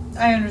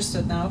I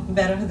understood now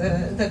better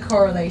the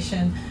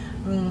correlation.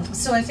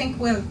 So I think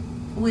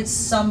with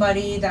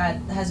somebody that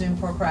has been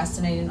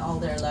procrastinating all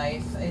their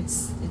life,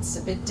 it's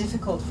a bit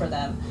difficult for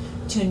them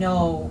to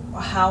know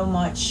how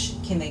much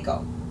can they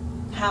go.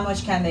 How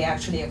much can they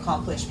actually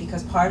accomplish?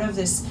 Because part of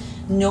this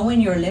knowing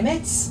your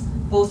limits,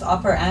 both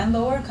upper and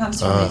lower,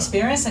 comes from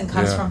experience and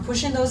comes from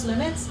pushing those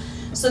limits.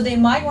 So they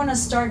might want to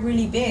start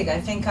really big.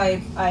 I think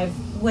I've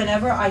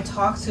whenever I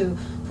talk to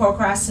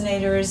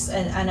procrastinators,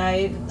 and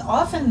I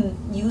often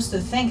used to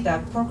think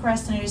that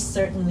procrastinators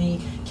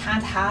certainly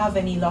can't have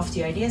any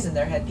lofty ideas in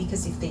their head,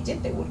 because if they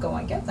did, they would go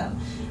and get them.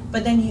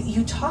 But then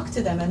you talk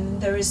to them,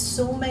 and there is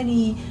so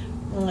many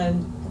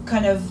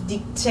kind of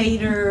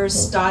dictator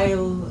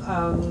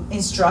style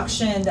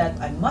instruction that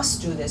I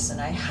must do this,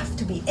 and I have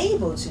to be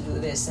able to do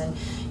this, and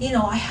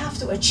I have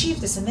to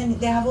achieve this, and then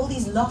they have all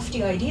these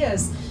lofty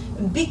ideas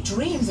and big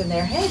dreams in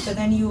their head, but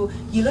then you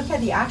look at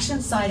the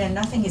action side and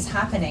nothing is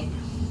happening.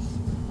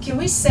 Can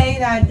we say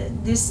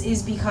that this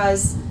is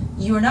because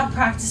you're not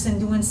practicing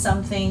doing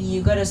something,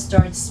 you got to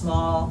start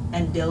small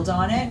and build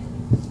on it?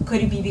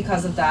 Could it be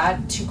because of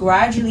that, to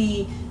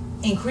gradually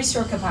increase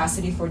your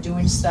capacity for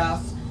doing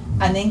stuff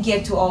and then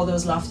get to all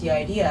those lofty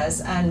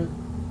ideas? And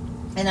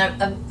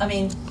I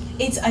mean,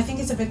 I think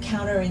it's a bit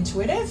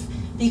counterintuitive,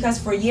 because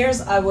for years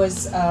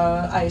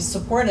I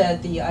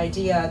supported the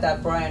idea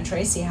that Brian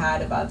Tracy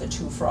had about the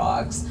two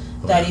frogs,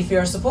 that if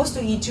you're supposed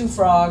to eat two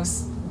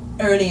frogs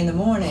early in the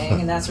morning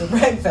and that's your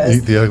breakfast,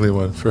 eat the ugly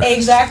one first.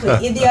 Exactly,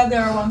 eat the ugly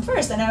one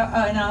first. And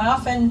I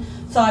often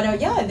thought,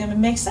 then it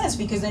makes sense,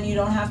 because then you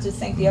don't have to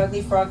think the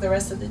ugly frog the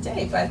rest of the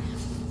day. But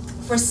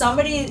for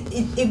somebody,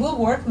 it will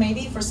work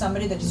maybe for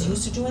somebody that is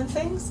used to doing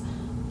things,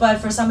 but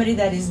for somebody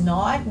that is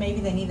not, maybe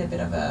they need a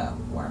bit of a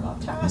warm-up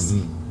task.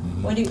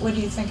 What do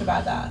you think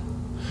about that?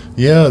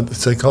 Yeah, the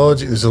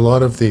psychology, there's a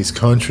lot of these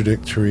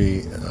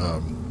contradictory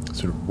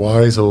sort of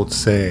wise old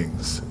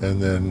sayings,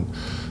 and then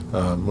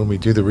when we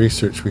do the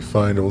research, we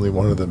find only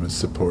one of them is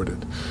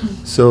supported.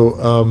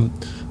 So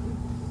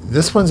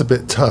this one's a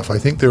bit tough. I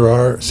think there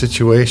are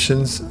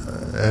situations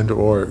and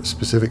or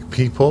specific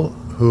people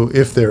who,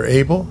 if they're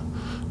able,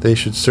 they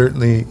should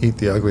certainly eat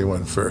the ugly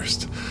one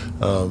first.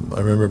 I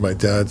remember my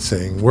dad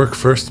saying, work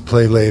first,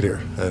 play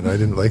later. And I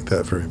didn't like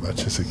that very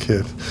much as a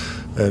kid.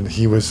 And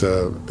he was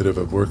a bit of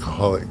a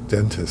workaholic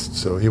dentist,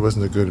 so he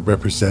wasn't a good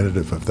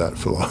representative of that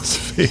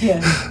philosophy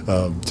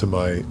to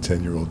my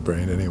 10-year-old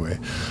brain anyway.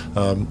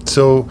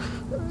 So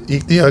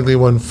eat the ugly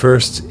one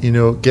first,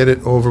 get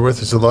it over with.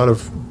 There's a lot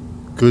of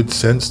good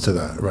sense to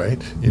that,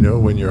 right?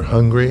 When you're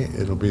hungry,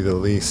 it'll be the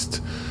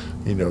least...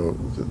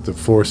 the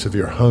force of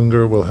your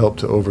hunger will help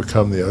to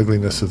overcome the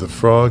ugliness of the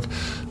frog.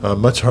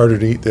 Much harder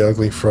to eat the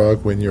ugly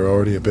frog when you're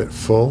already a bit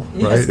full,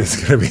 right? It's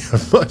going to be a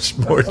much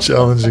more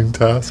challenging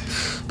task.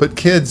 But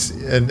kids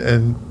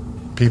and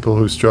people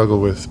who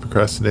struggle with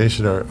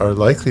procrastination are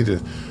likely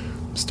to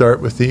start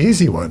with the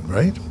easy one,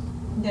 right?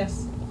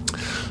 Yes.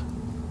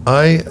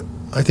 I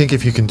think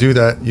if you can do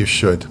that, you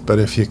should. But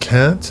if you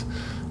can't,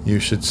 you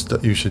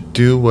should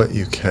do what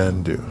you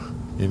can do.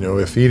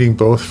 If eating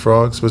both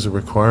frogs was a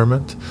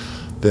requirement,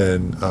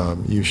 then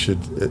you should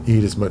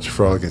eat as much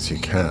frog as you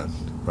can,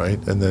 right?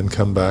 And then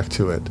come back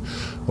to it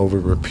over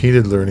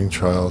repeated learning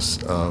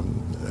trials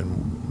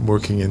and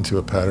working into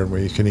a pattern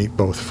where you can eat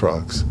both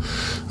frogs.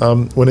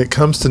 When it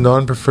comes to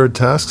non-preferred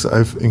tasks,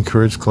 I've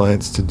encouraged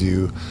clients to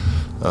do,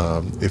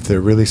 if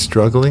they're really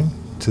struggling,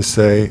 to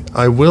say,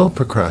 I will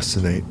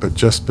procrastinate, but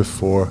just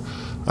before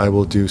I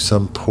will do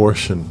some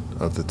portion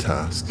of the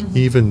task,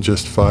 even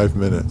just 5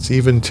 minutes,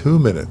 even 2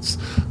 minutes,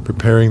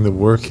 preparing the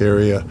work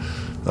area,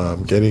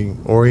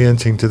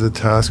 orienting to the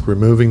task,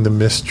 removing the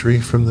mystery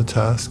from the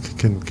task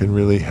can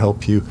really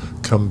help you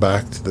come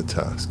back to the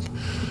task.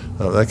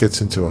 That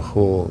gets into a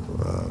whole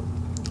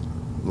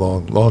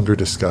longer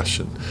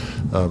discussion.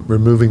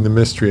 Removing the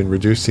mystery and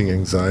reducing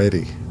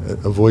anxiety,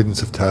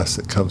 avoidance of tasks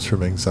that comes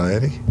from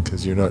anxiety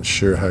because you're not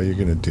sure how you're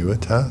going to do a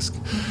task.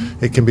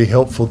 It can be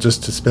helpful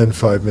just to spend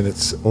 5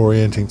 minutes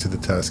orienting to the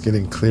task,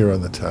 getting clear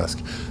on the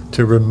task,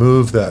 to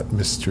remove that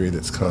mystery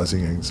that's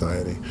causing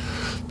anxiety.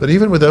 But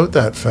even without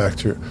that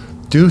factor,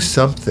 do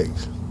something.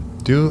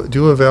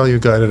 Do a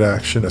value-guided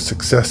action, a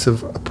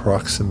successive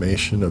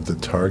approximation of the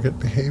target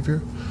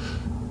behavior.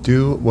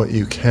 Do what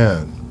you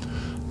can,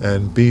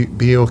 and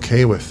be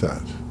okay with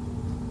that.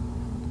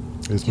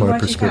 Is my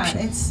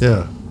prescription.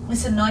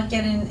 It's not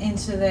getting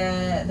into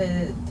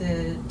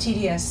the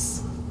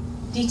tedious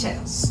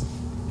details.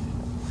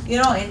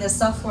 You know, in the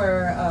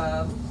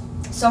software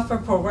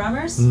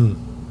programmers,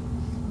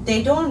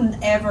 they don't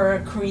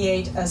ever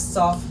create a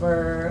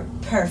software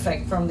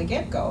perfect from the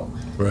get-go.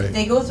 Right.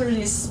 They go through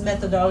this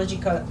methodology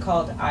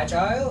called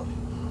Agile,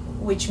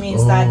 which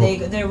means that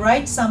they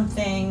write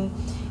something,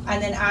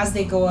 and then as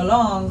they go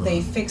along,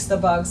 they fix the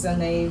bugs and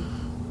they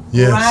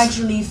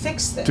gradually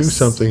fix this. Do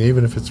something,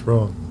 even if it's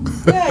wrong.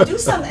 Yeah, do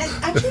something.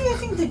 Actually, I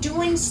think the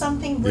doing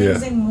something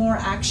brings in more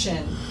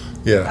action.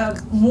 Yeah.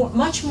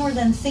 Much more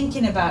than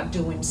thinking about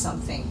doing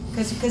something.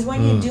 Because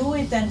when you do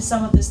it, then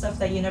some of the stuff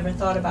that you never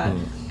thought about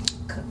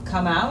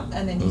come out,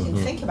 and then you can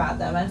think about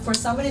them. And for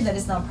somebody that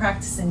is not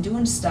practicing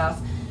doing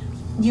stuff,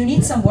 you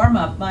need some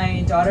warm-up.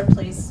 My daughter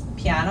plays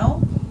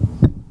piano,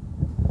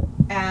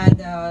 and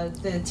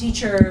the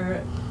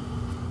teacher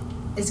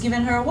is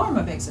giving her a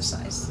warm-up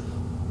exercise.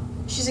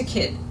 She's a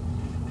kid.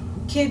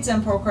 Kids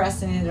and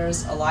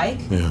procrastinators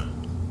alike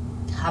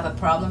have a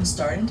problem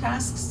starting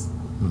tasks,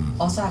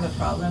 also have a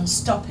problem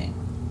stopping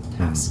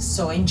tasks.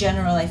 So in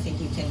general, I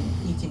think you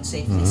can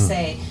safely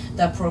say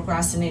that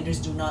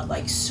procrastinators do not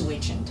like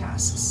switching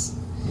tasks.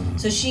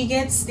 So she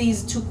gets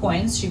these 2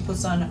 coins she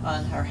puts on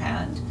her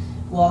hand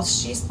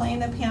whilst she's playing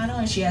the piano,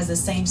 and she has the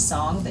same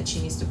song that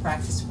she needs to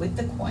practice with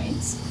the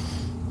coins.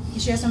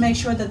 She has to make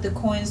sure that the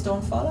coins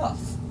don't fall off.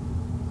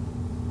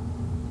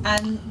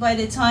 And by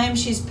the time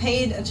she's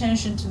paid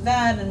attention to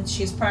that and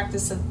she's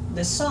practiced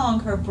the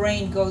song, her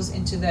brain goes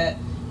into the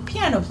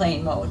piano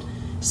playing mode.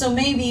 So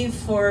maybe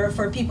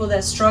for people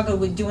that struggle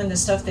with doing the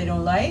stuff they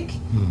don't like,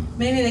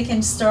 maybe they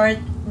can start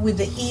with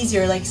the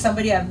easier, like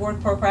somebody at work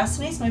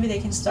procrastinates, maybe they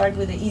can start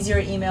with the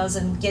easier emails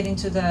and get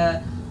into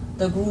the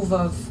groove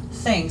of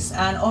things.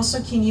 And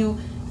also, can you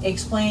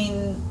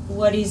explain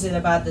what is it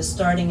about the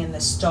starting and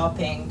the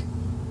stopping?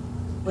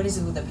 What is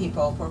it with the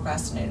people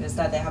procrastinators,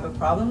 that they have a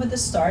problem with the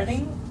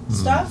starting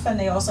stuff, and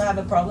they also have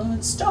a problem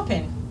with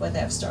stopping what they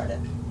have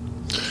started?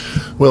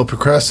 Well,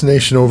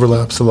 procrastination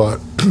overlaps a lot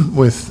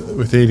with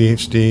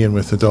ADHD and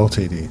with adult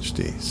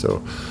ADHD.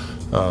 So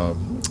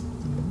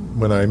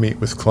when I meet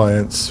with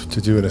clients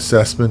to do an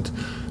assessment,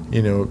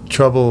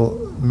 trouble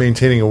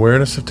maintaining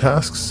awareness of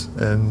tasks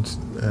and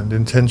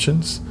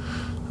intentions.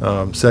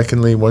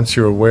 Secondly, once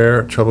you're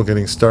aware, trouble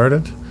getting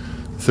started.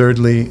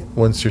 Thirdly,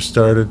 once you're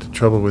started,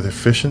 trouble with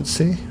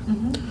efficiency.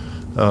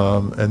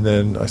 And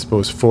then I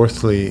suppose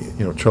fourthly,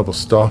 trouble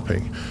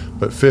stopping.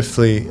 But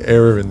fifthly,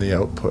 error in the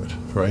output,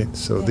 right?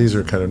 So these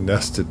are kind of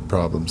nested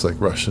problems like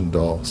Russian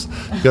dolls.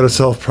 You've got to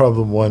solve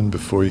problem 1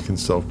 before you can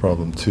solve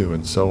problem 2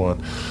 and so on.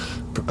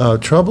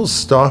 Trouble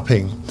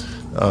stopping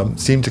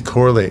seem to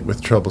correlate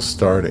with trouble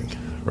starting,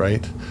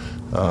 right?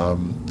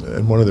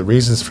 And one of the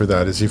reasons for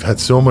that is you've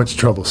had so much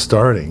trouble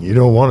starting. You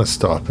don't want to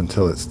stop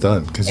until it's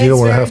done because you don't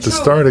want to have to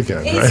start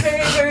again, right? It's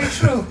very, very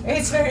true.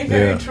 It's very,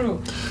 very true.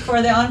 For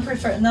the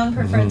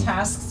non-preferred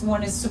tasks,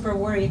 one is super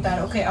worried that,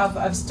 okay,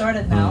 I've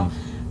started now.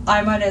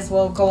 I might as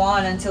well go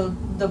on until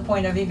the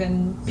point of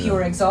even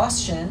pure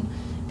exhaustion,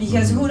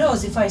 because who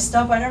knows, if I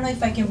stop, I don't know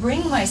if I can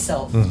bring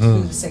myself to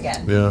do this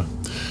again. Yeah.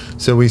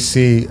 So we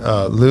see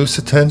loose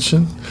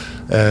attention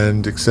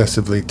and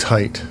excessively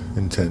tight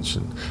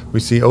intention.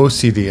 We see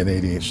OCD and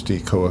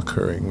ADHD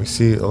co-occurring. We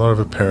see a lot of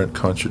apparent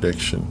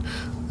contradiction,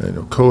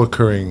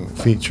 co-occurring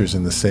features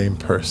in the same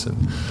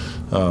person.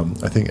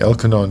 I think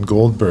Elkanon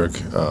Goldberg,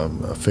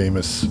 a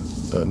famous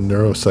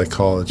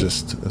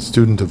neuropsychologist, a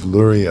student of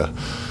Luria,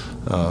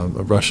 a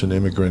Russian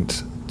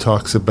immigrant,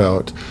 talks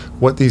about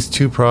what these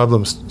 2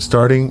 problems,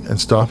 starting and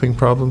stopping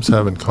problems,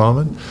 have in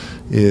common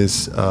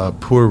is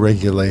poor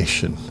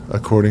regulation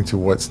according to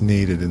what's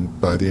needed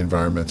by the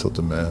environmental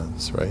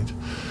demands, right?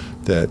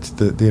 That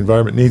the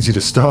environment needs you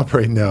to stop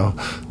right now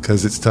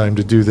because it's time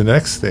to do the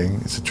next thing.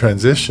 It's a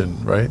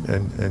transition, right?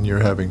 And you're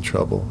having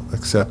trouble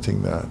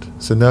accepting that.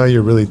 So now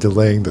you're really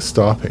delaying the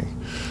stopping.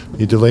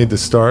 You delayed the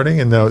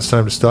starting, and now it's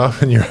time to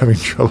stop, and you're having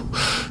trouble.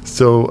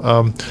 So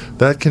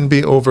that can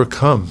be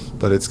overcome,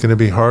 but it's going to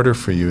be harder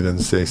for you than,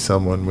 say,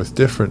 someone with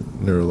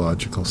different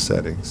neurological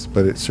settings.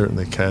 But it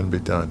certainly can be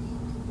done.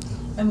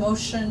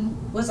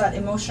 Was that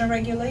emotion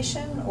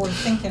regulation or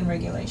thinking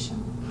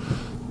regulation?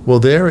 Well,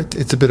 there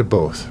it's a bit of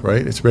both,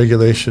 right? It's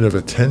regulation of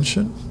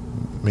attention,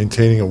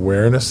 maintaining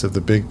awareness of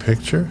the big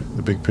picture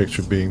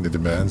being the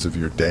demands of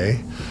your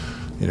day.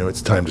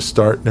 It's time to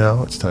start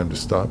now, it's time to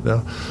stop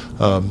now.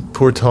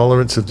 Poor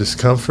tolerance of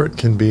discomfort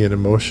can be an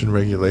emotion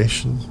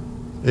regulation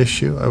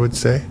issue, I would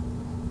say.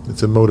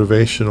 It's a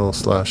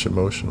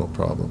motivational/emotional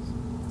problem.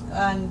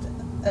 And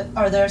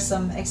are there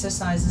some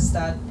exercises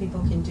that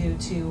people can do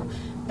to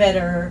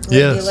better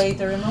regulate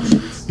their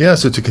emotions? Yeah,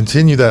 so to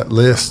continue that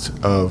list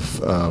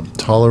of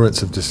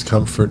tolerance of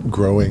discomfort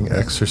growing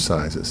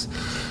exercises,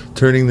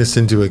 turning this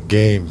into a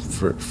game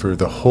for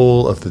the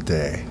whole of the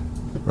day,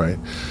 right?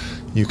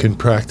 You can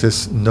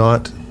practice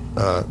not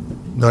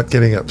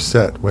getting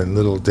upset when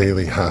little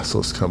daily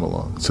hassles come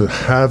along. So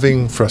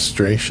having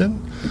frustration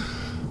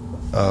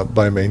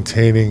by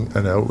maintaining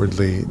an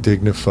outwardly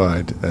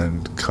dignified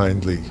and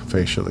kindly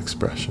facial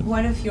expression.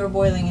 What if you're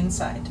boiling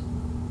inside?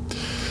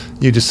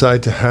 You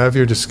decide to have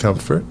your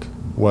discomfort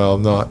while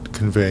not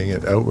conveying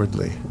it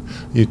outwardly.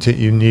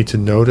 You need to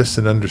notice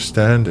and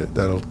understand it.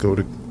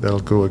 That'll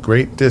go a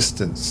great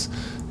distance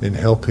in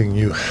helping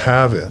you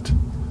have it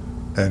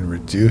and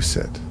reduce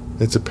it.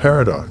 It's a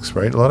paradox,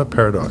 right? A lot of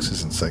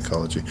paradoxes in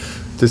psychology.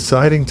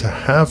 Deciding to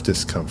have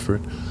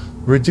discomfort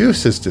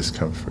reduces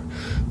discomfort.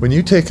 When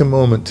you take a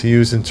moment to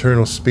use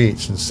internal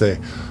speech and say,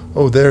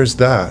 oh, there's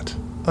that,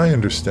 I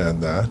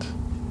understand that,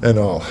 and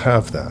I'll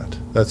have that.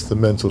 That's the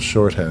mental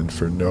shorthand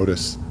for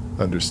notice,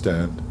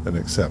 understand, and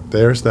accept.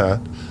 There's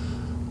that,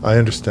 I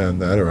understand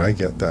that, or I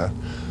get that,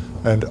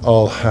 and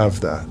I'll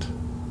have that.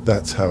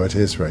 That's how it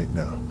is right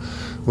now.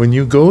 When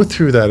you go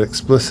through that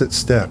explicit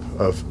step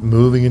of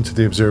moving into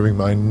the observing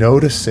mind,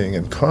 noticing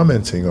and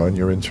commenting on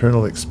your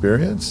internal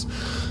experience,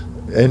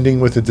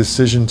 ending with a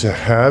decision to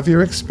have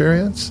your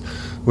experience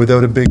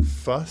without a big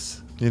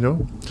fuss,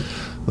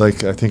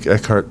 like I think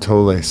Eckhart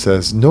Tolle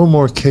says, no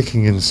more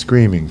kicking and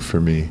screaming for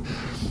me.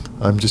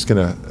 I'm just going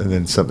to, and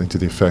then something to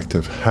the effect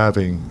of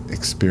having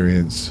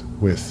experience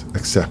with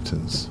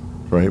acceptance,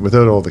 right?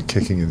 Without all the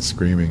kicking and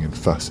screaming and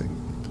fussing.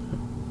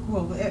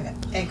 Well,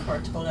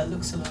 Eckhart Tolle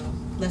looks a little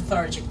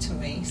lethargic to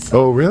me. So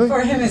oh, really?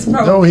 For him, it's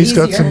probably No, he's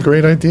easier. got some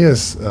great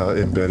ideas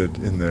embedded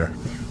in there.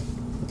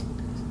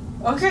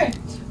 Okay.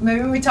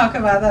 Maybe we talk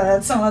about that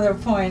at some other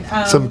point.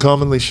 Some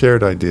commonly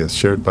shared ideas,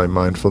 shared by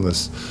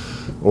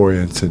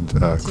mindfulness-oriented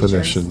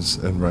clinicians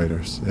and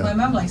writers. Yeah. My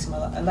mom likes him a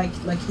lot. Like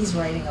he's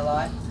writing a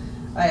lot.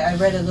 I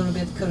read a little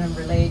bit, couldn't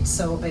relate,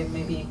 so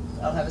maybe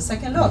I'll have a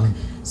second look.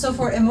 Mm-hmm. So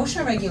for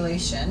emotional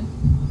regulation,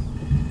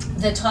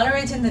 the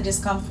tolerating the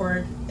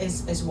discomfort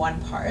is one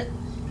part.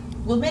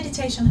 Will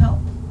meditation help?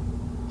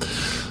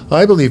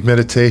 I believe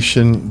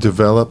meditation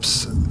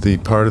develops the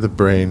part of the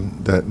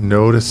brain that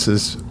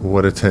notices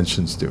what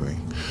attention's doing.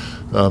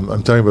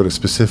 I'm talking about a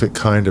specific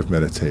kind of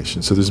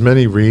meditation. So there's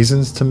many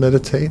reasons to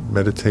meditate.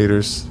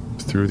 Meditators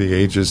through the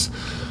ages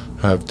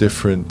have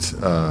different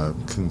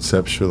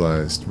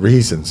conceptualized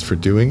reasons for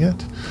doing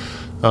it.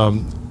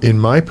 In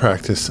my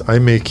practice, I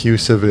make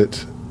use of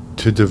it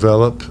to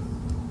develop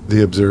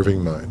the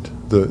observing mind,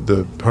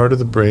 the part of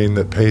the brain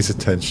that pays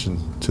attention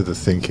to the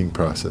thinking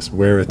process,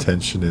 where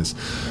attention is,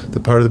 the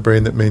part of the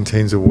brain that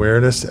maintains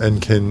awareness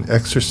and can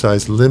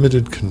exercise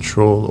limited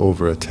control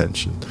over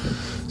attention.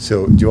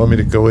 So, do you want me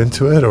to go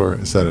into it, or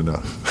is that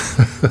enough?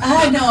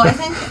 No, I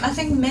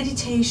think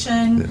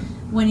meditation. Yeah.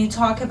 When you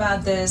talk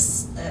about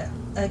this,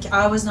 like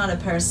I was not a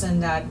person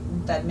that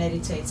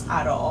meditates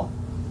at all.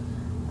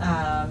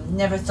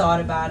 Never thought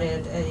about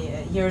it.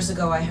 Years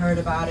ago, I heard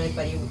about it,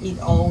 but it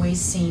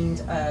always seemed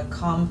a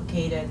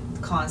complicated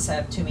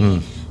concept to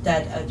me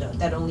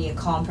that only a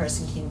calm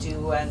person can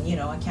do, and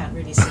I can't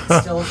really sit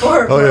still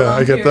for. Oh yeah,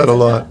 I get that a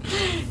lot.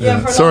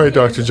 Yeah. Sorry,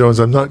 Dr. Jones,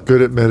 I'm not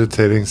good at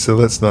meditating, so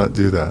let's not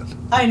do that.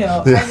 I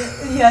know. Yeah.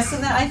 Yes,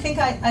 and I think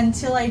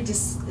until I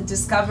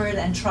discovered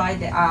and tried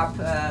the app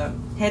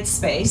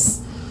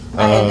Headspace,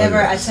 I had never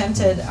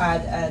attempted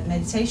at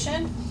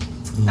meditation.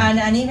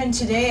 And even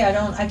today,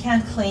 I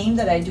can't claim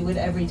that I do it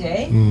every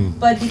day,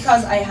 but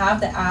because I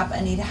have the app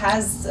and it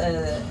has,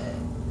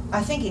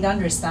 I think it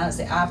understands,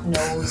 the app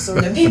knows,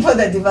 or the people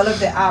that develop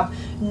the app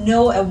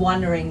know a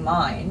wandering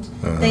mind.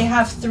 They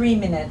have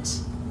 3-minute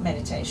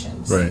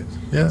meditations. Right.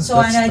 Yeah. So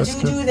and I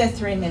do the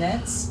 3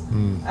 minutes,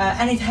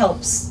 and it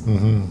helps.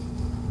 Mm-hmm.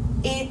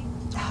 It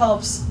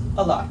helps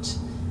a lot.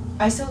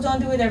 I still don't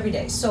do it every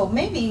day. So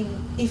maybe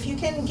if you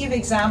can give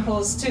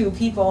examples to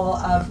people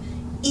of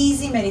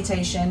easy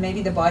meditation,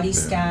 maybe the body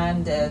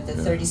scan, the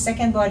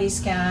 30-second body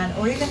scan,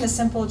 or even the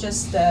simple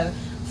just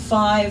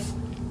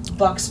 5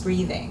 box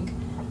breathing,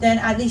 then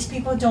at least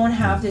people don't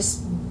have this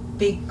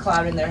big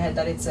cloud in their head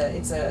that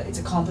it's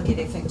a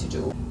complicated thing to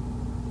do.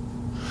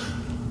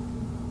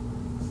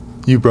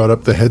 You brought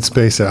up the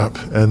Headspace app,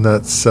 and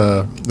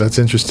that's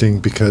interesting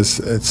because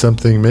it's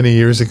something many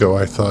years ago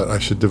I thought I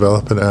should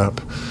develop an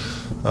app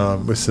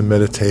with some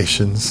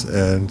meditations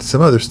and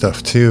some other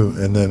stuff too,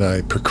 and then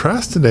I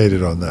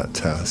procrastinated on that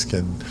task,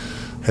 and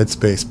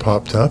Headspace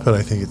popped up, and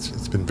I think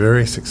it's been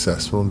very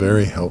successful and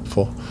very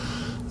helpful.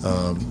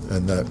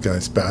 And that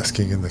guy's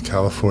basking in the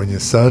California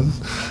sun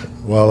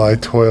while I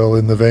toil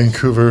in the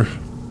Vancouver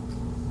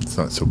It's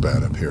not so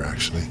bad up here,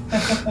 actually.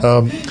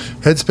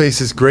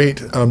 Headspace is great.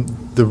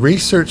 The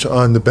research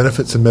on the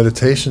benefits of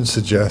meditation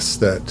suggests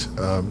that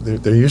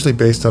they're usually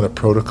based on a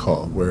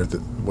protocol where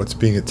what's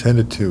being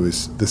attended to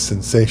is the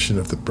sensation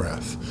of the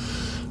breath,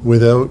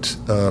 without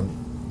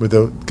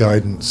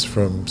guidance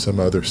from some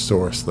other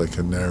source like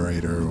a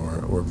narrator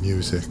or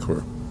music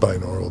or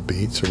binaural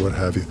beats or what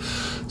have you.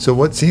 So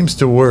what seems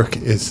to work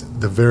is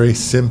the very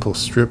simple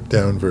stripped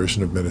down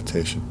version of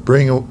meditation.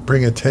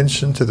 Bring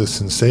attention to the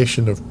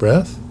sensation of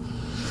breath,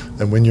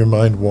 and when your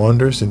mind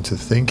wanders into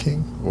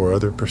thinking or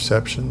other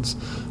perceptions,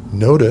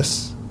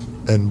 notice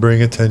and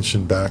bring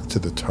attention back to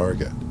the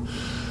target.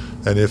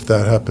 And if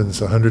that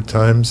happens 100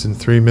 times in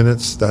 3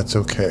 minutes, that's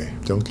okay.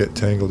 Don't get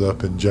tangled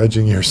up in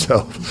judging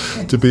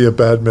yourself to be a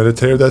bad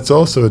meditator. That's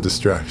also a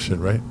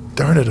distraction, right?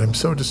 Darn it, I'm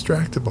so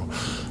distractible.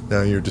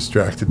 Now you're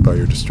distracted by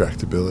your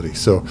distractibility.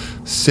 So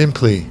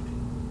simply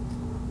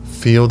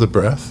feel the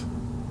breath,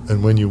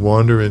 and when you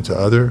wander into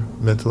other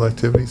mental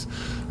activities,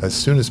 as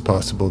soon as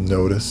possible,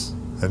 notice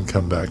and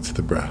come back to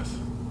the breath.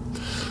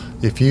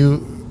 If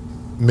you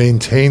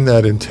maintain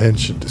that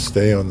intention to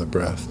stay on the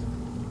breath,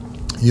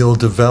 you'll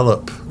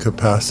develop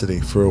capacity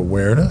for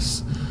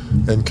awareness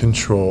and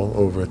control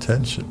over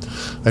attention.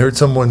 I heard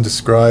someone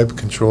describe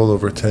control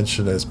over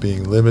attention as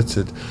being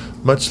limited,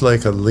 much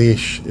like a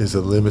leash is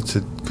a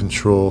limited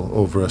control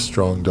over a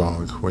strong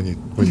dog when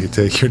you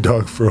take your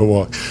dog for a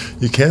walk.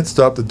 You can't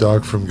stop the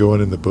dog from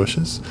going in the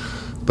bushes,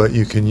 but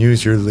you can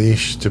use your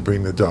leash to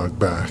bring the dog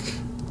back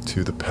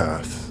to the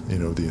path,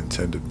 the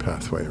intended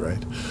pathway,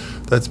 right?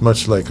 That's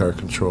much like our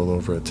control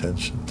over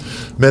attention.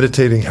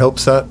 Meditating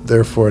helps that,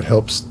 therefore it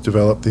helps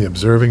develop the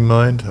observing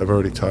mind. I've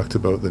already talked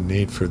about the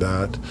need for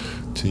that,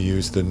 to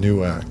use the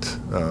new act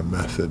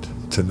method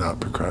to not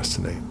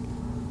procrastinate.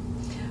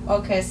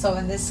 Okay, so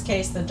in this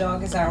case, the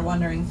dog is our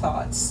wandering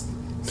thoughts.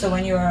 So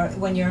when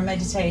you're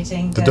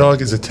meditating, the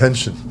dog is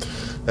attention,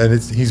 and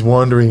he's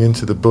wandering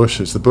into the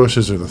bushes. The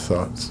bushes are the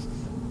thoughts,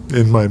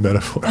 in my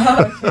metaphor.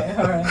 Okay,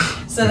 all right.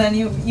 So then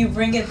you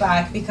bring it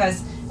back,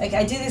 because like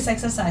I do this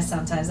exercise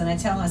sometimes, and I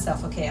tell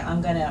myself, okay,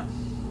 I'm gonna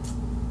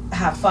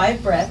have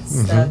 5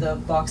 breaths. Mm-hmm. The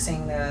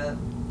boxing,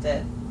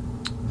 the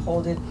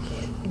hold it,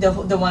 the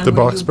one the where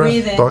box you breath?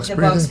 breathe in, box the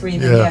breathing? box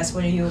breathing. Yeah. Yes,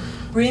 where you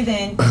breathe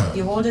in,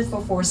 you hold it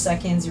for 4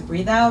 seconds, you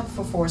breathe out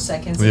for 4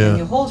 seconds, and then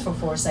you hold for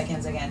 4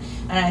 seconds again.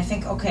 And I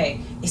think,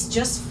 okay, it's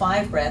just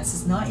 5 breaths.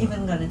 It's not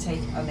even going to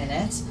take a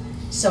minute.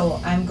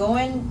 So I'm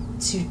going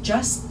to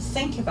just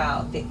think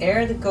about the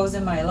air that goes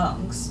in my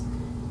lungs,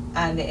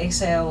 and the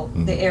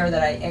air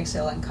that I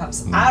exhale and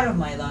comes out of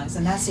my lungs,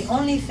 and that's the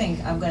only thing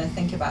I'm going to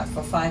think about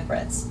for 5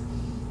 breaths.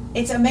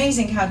 It's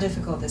amazing how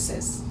difficult this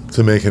is.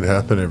 To make it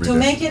happen every day. To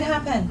make it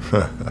happen.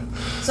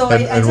 So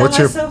and I tell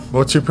myself...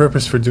 What's your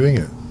purpose for doing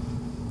it?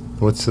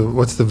 What's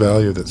the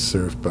value that's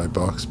served by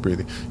box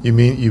breathing? You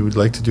mean you would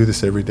like to do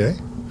this every day?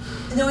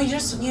 No, you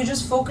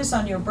just focus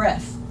on your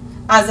breath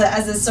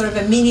as a sort of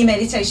a mini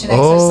meditation exercise.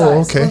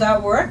 Oh, okay. Will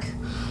that work?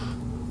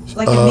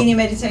 Like a mini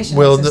meditation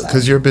well, exercise?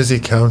 because you're busy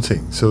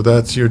counting. So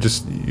that's your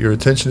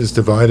attention is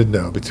divided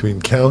now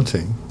between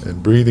counting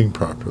and breathing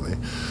properly.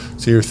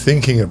 So you're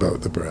thinking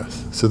about the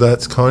breath. So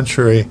that's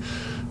contrary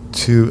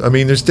to,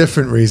 there's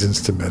different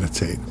reasons to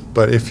meditate.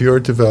 But if you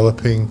want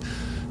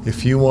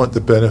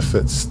the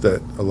benefits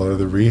that a lot of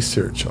the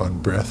research on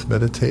breath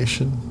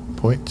meditation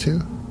point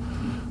to,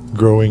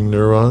 growing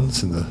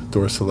neurons in the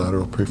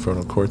dorsolateral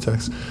prefrontal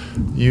cortex,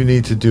 you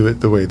need to do it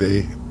the way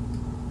they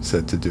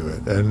said to do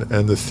it.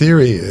 And the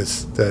theory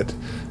is that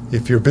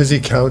if you're busy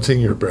counting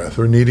your breath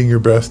or needing your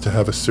breath to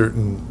have a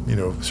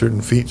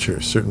certain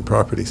features, certain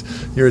properties,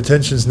 your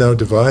attention's now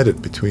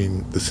divided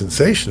between the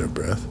sensation of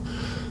breath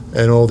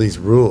and all these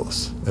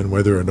rules and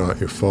whether or not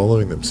you're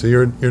following them. So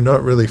you're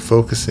not really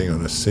focusing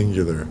on a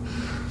singular,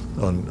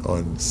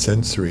 on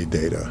sensory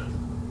data,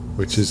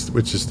 which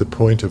is the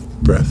point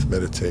of breath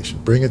meditation.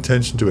 Bring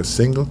attention to a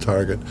single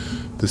target,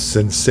 the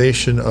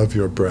sensation of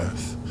your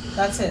breath.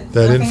 That's it.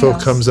 That Nothing info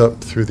else. comes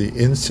up through the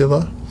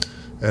insula,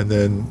 and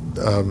then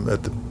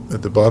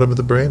at the bottom of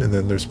the brain, and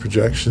then there's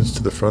projections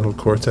to the frontal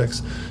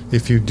cortex.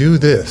 If you do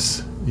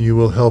this, you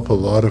will help a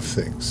lot of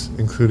things,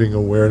 including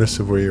awareness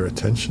of where your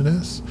attention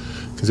is,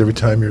 because every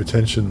time your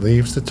attention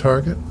leaves the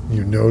target,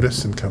 you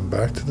notice and come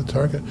back to the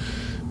target.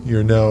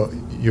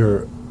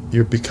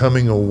 You're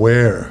becoming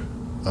aware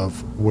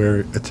of where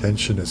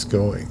attention is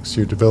going. So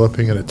you're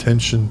developing an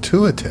attention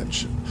to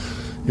attention.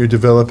 You're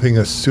developing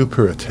a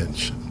super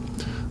attention.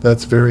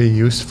 That's very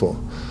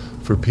useful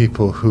for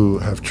people who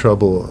have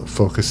trouble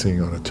focusing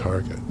on a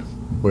target,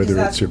 whether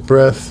it's your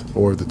breath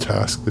or the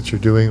task that you're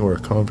doing or a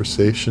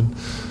conversation,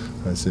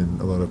 as in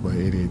a lot of my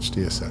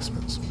ADHD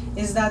assessments.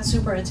 Is that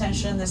super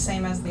attention the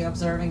same as the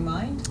observing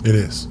mind? It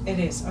is. It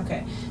is,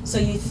 okay. So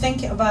you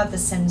think about the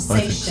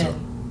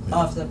sensation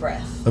of the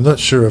breath. I'm not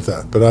sure of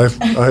that, but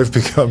I've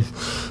become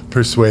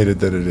persuaded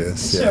that it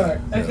is. Sure,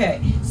 yeah.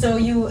 okay. So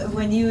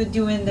when you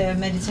doing the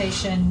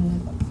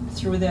meditation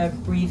through the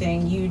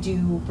breathing, you do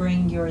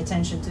bring your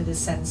attention to the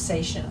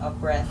sensation of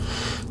breath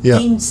Yeah.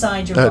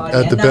 inside your body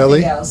At and the nothing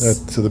belly, else.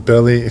 to the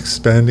belly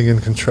expanding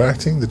and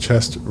contracting, the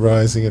chest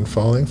rising and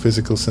falling,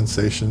 physical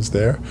sensations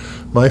there.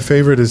 My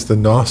favorite is the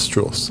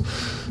nostrils,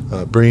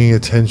 bringing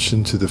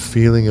attention to the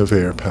feeling of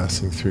air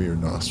passing through your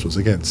nostrils.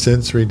 Again,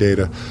 sensory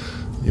data,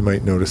 you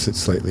might notice it's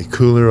slightly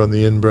cooler on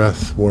the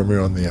in-breath, warmer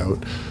on the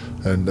out,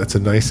 and that's a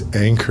nice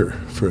anchor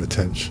for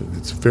attention.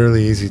 It's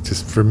fairly easy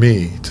for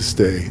me to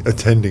stay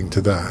attending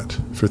to that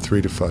for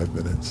 3 to 5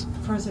 minutes.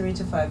 For 3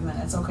 to 5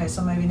 minutes. Okay,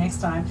 so maybe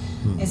next time,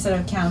 instead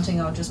of counting,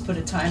 I'll just put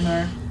a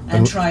timer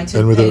and try to.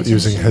 And without pay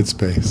using attention.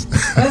 Headspace.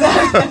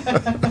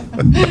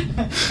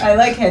 I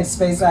like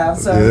Headspace app,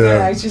 so I'm Yeah, going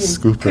to actually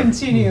scooper.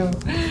 continue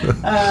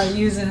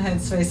using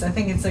Headspace. I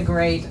think it's a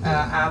great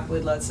app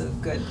with lots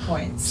of good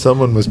points.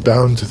 Someone was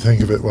bound to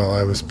think of it while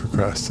I was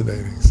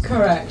procrastinating. So.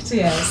 Correct,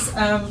 yes.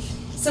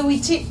 So we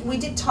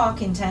did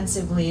talk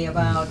intensively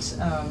about,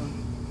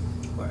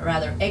 or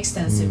rather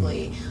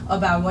extensively,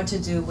 about what to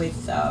do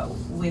with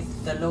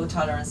the low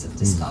tolerance of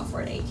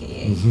discomfort,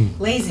 aka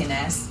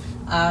laziness.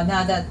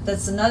 Now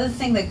that's another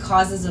thing that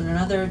causes, or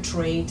another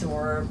trait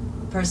or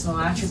personal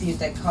attribute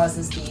that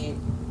causes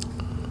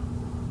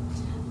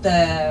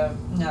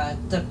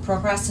the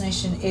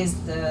procrastination is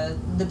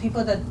the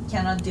people that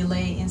cannot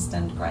delay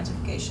instant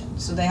gratification.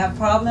 So they have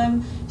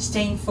problem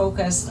staying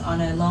focused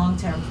on a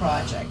long-term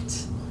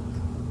project.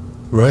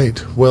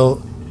 Right.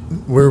 Well,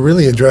 we're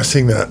really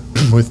addressing that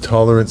with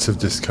tolerance of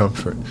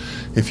discomfort.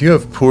 If you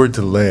have poor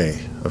delay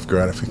of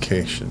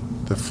gratification,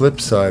 the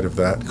flip side of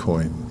that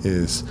coin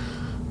is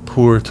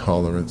poor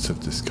tolerance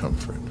of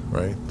discomfort,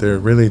 right? They're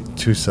really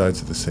two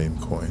sides of the same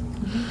coin.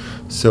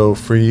 So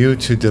for you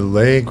to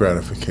delay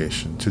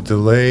gratification, to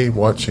delay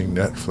watching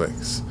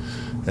Netflix,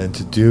 and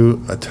to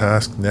do a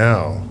task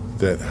now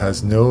that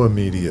has no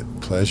immediate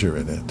pleasure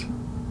in it,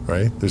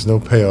 right? There's no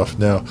payoff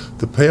now.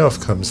 The payoff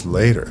comes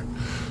later.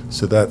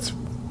 So that's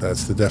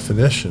the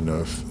definition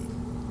of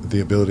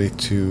the ability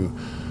to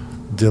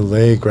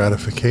delay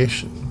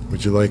gratification.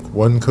 Would you like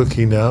one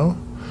cookie now?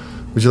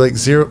 Would you like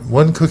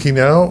one cookie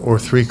now or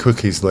 3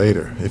 cookies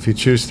later? If you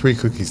choose 3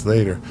 cookies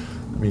later,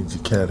 it means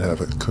you can't have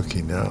a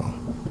cookie now.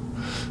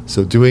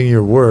 So doing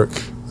your work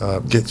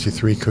gets you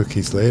 3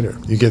 cookies later.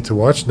 You get to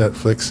watch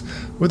Netflix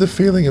with a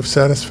feeling of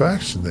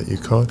satisfaction that you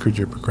conquered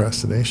your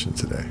procrastination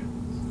today.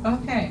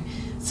 Okay,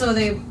 so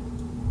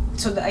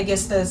I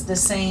guess the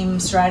same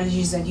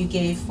strategies that you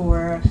gave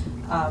for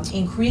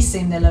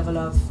increasing the level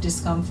of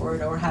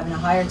discomfort or having a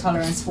higher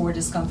tolerance for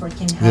discomfort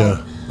can help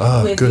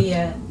with good.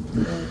 the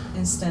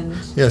instant.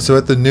 Yeah, so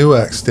at the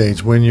NUAC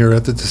stage, when you're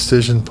at the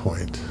decision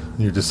point,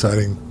 you're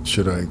deciding,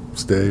 should I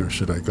stay or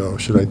should I go?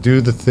 Should I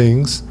do the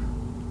things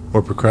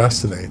or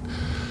procrastinate?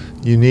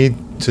 You need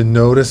to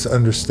notice,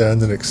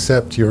 understand, and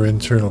accept your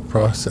internal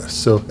process.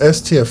 So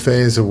STFA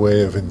is a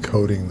way of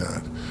encoding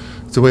that.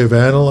 It's a way of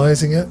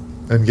analyzing it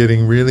and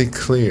getting really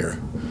clear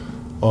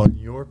on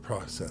your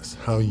process,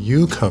 how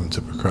you come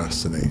to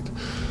procrastinate,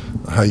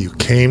 how you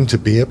came to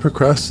be a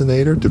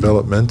procrastinator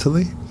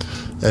developmentally,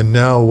 and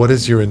now what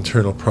is your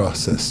internal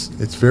process.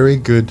 It's very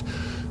good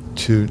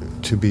to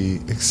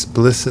be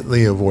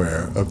explicitly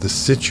aware of the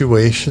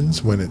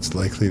situations when it's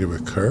likely to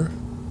occur,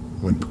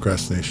 when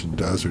procrastination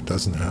does or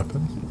doesn't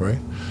happen, right?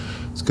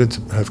 It's good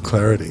to have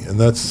clarity, and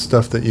that's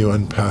stuff that you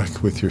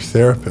unpack with your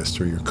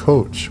therapist or your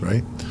coach,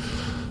 right?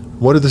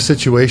 What are the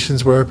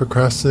situations where I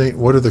procrastinate?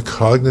 What are the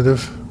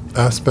cognitive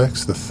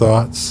aspects, the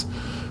thoughts,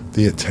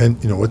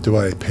 what do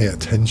I pay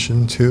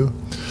attention to?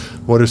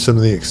 What are some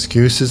of the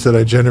excuses that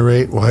I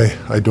generate why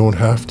I don't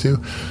have to?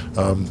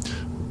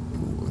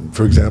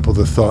 For example,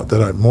 the thought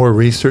that more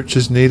research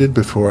is needed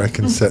before I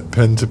can set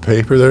pen to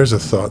paper. There's a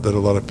thought that a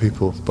lot of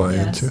people buy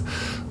into.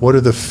 What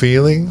are the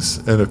feelings?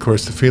 And of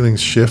course, the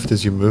feelings shift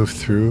as you move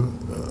through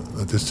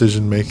a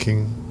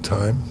decision-making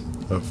time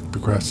of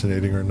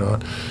procrastinating or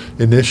not.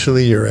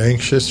 Initially, you're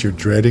anxious, you're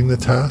dreading the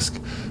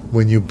task.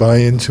 When you buy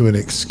into an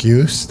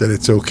excuse that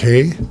it's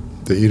okay,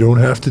 that you don't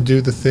have to do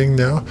the thing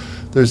now,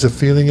 there's a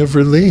feeling of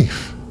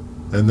relief.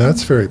 And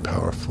that's very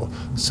powerful.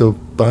 So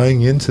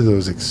buying into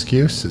those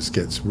excuses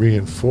gets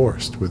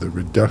reinforced with a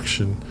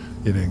reduction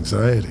in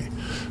anxiety.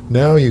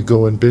 Now you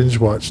go and binge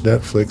watch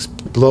Netflix,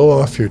 blow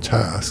off your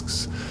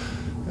tasks,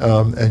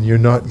 and you're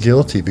not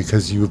guilty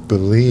because you've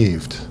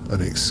believed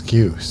an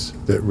excuse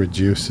that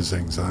reduces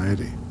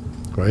anxiety,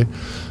 right?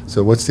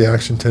 So what's the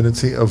action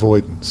tendency?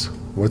 Avoidance.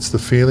 What's the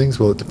feelings?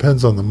 Well, it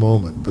depends on the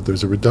moment, but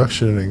there's a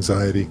reduction in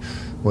anxiety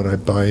when I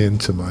buy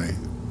into my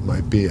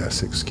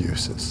BS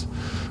excuses.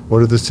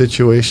 What are the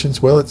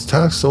situations? Well, it's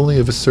tasks only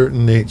of a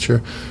certain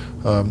nature.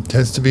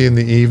 Tends to be in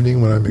the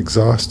evening when I'm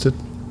exhausted.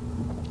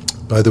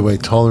 By the way,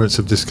 tolerance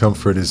of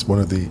discomfort is one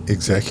of the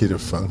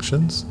executive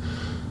functions.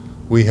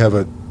 We have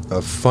a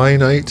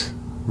finite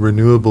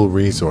renewable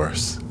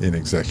resource in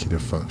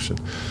executive function.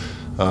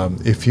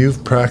 If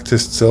you've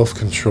practiced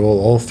self-control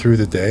all through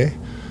the day,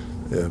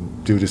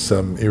 due to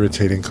some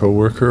irritating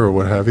coworker or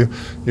what have you,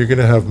 you're going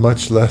to have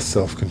much less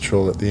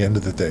self-control at the end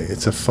of the day.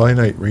 It's a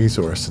finite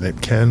resource and it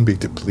can be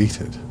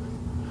depleted.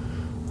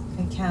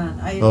 can.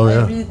 Oh,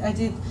 yeah. I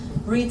did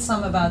read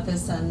some about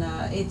this, and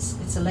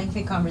it's a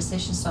lengthy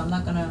conversation, so I'm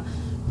not going to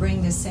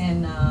bring this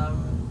in.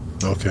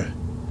 Okay.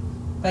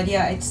 But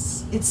yeah,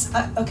 it's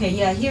okay.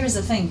 Yeah, here's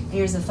the thing.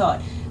 Here's the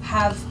thought.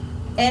 Have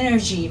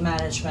energy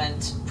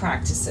management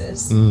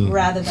practices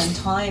rather than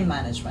time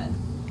management.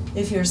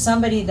 If you're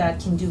somebody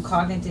that can do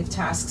cognitive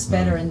tasks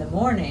better in the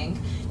morning,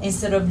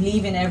 instead of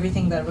leaving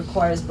everything that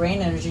requires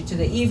brain energy to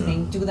the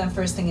evening, do them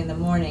first thing in the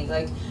morning.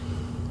 Like,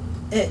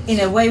 in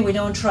a way, we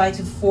don't try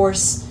to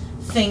force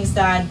things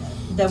that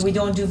we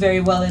don't do very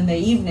well in the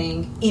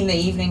evening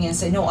and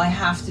say, no, I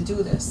have to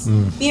do this.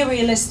 Be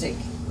realistic.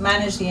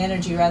 Manage the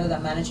energy rather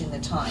than managing the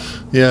time.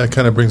 Yeah, it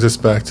kind of brings us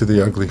back to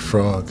the ugly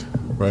frog,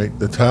 right?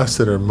 The tasks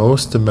that are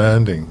most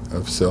demanding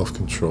of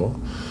self-control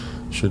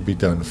should be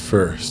done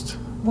first.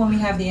 When we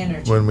have the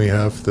energy. When we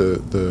have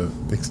the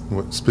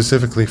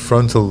specifically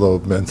frontal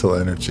lobe mental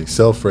energy,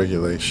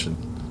 self-regulation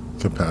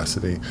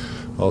capacity,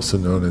 also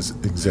known as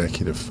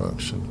executive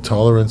function,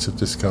 tolerance of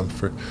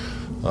discomfort,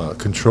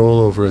 control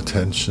over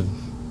attention,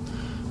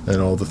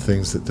 and all the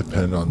things that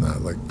depend on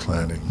that, like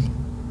planning.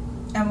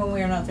 And when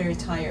we are not very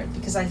tired,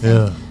 because I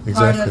think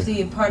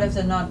part of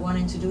the not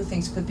wanting to do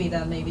things could be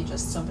that maybe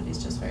just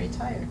somebody's just very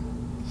tired.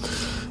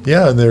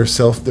 Yeah, and their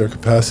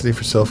capacity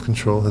for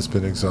self-control has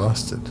been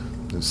exhausted.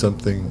 There's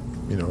something,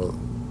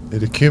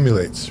 it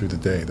accumulates through the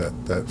day,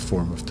 that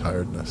form of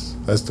tiredness,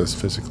 as does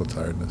physical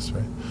tiredness,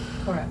 right?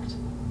 Correct.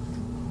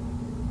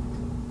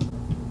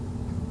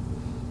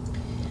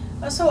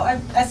 So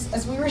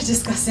as we were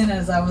discussing,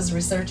 as I was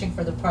researching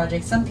for the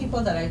project, some people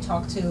that I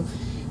talked to,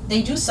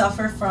 they do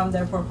suffer from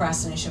their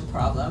procrastination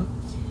problem.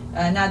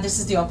 Now this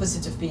is the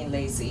opposite of being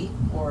lazy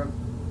or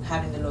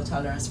having the low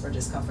tolerance for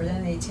discomfort,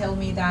 and they tell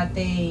me that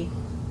they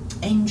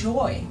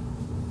enjoy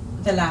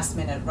the last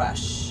minute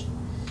rush,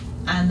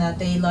 and that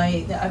they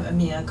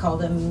I call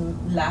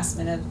them last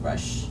minute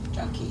rush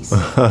junkies.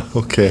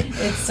 Okay.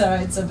 It's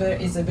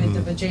a bit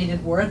of a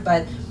jaded word,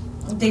 but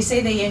they say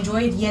they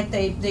enjoy it, yet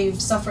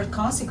they've suffered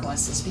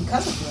consequences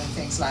because of doing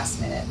things last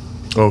minute.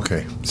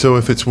 Okay, so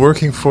if it's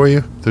working for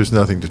you, there's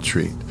nothing to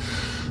treat.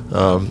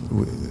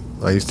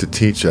 I used to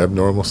teach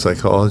abnormal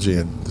psychology,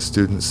 and the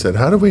students said,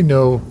 how do we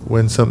know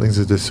when something's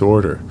a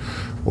disorder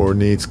or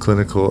needs a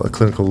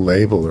clinical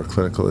label or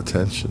clinical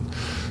attention?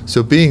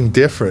 So being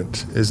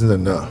different isn't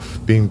enough.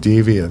 Being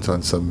deviant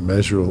on some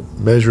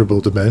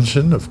measurable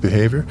dimension of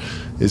behavior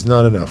is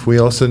not enough. We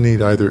also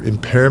need either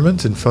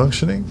impairment in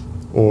functioning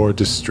or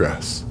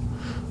distress.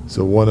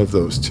 So one of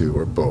those two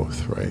or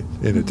both, right?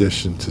 In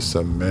addition to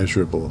some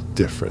measurable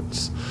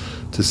difference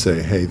to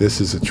say, hey, this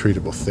is a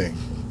treatable thing.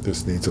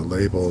 This needs a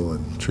label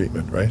and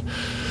treatment, right?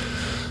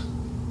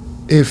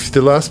 If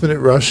the last minute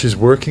rush is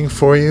working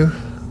for you,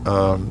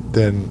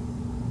 then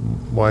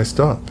why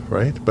stop,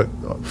 right? But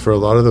for a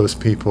lot of those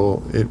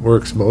people, it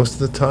works most of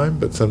the time,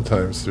 but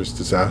sometimes there's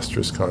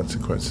disastrous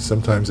consequences.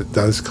 Sometimes it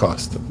does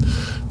cost them.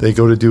 They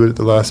go to do it at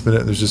the last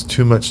minute and there's just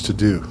too much to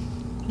do.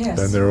 Yes.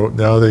 And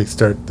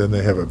then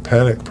they have a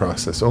panic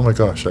process. Oh my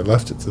gosh, I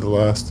left it to the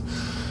last.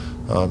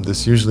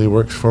 This usually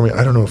works for me.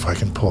 I don't know if I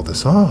can pull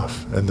this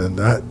off. And then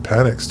that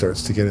panic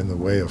starts to get in the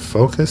way of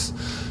focus,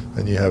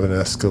 and you have an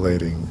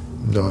escalating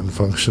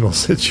non-functional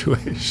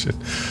situation.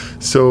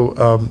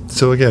 So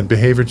again,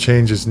 behavior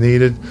change is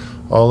needed.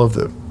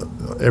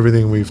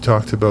 Everything we've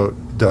talked about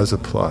does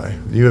apply.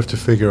 You have to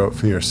figure out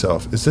for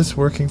yourself, is this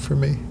working for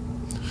me?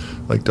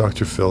 Like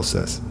Dr. Phil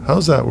says,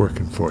 how's that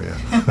working for you?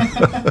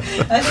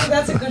 I think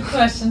that's a good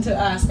question to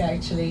ask,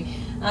 actually.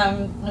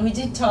 We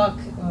did talk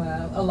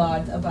a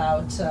lot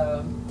about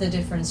the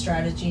different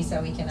strategies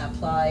that we can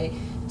apply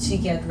to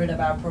get rid of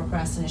our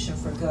procrastination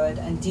for good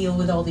and deal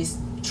with all these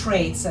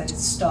traits that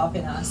is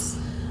stopping us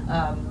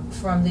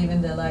from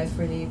living the life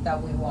really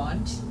that we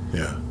want.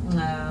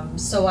 Yeah.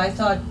 So I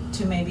thought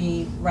to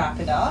maybe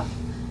wrap it up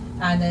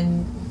and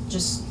then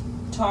just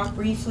talk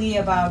briefly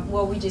about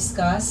what we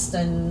discussed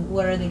and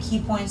what are the key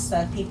points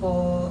that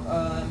people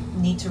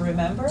need to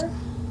remember.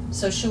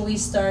 So should we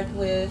start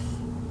with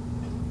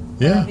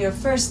one of your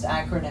first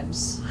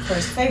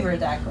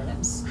favorite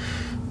acronyms?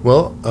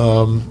 Well,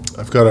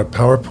 I've got a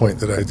PowerPoint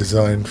that I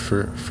designed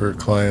for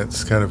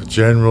clients, kind of a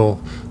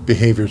general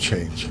behavior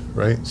change,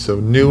 right? So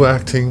new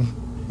acting,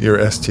 your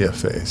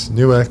STFAs.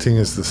 New acting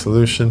is the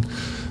solution.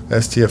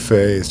 STFA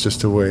is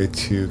just a way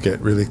to get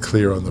really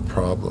clear on the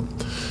problem.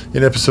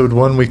 In episode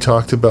 1, we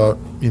talked about,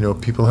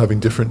 people having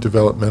different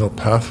developmental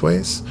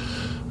pathways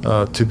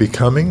to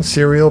becoming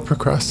serial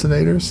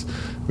procrastinators.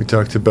 We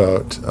talked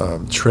about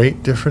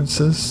trait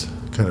differences,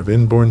 kind of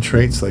inborn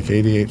traits like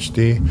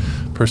ADHD,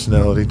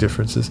 personality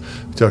differences.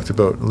 We talked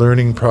about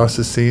learning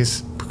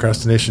processes.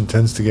 Procrastination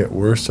tends to get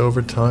worse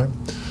over time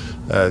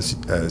as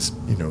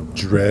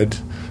dread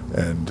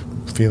and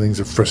feelings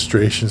of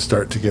frustration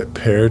start to get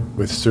paired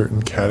with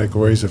certain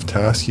categories of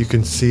tasks. You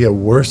can see a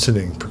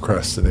worsening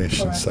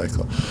procrastination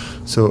cycle.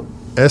 So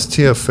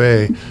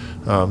STFA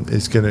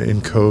is going to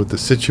encode the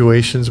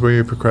situations where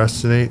you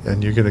procrastinate,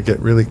 and you're going to get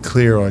really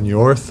clear on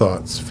your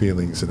thoughts,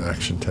 feelings, and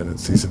action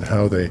tendencies and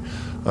how they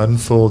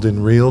unfold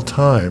in real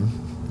time,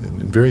 in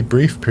very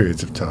brief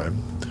periods of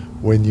time,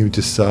 when you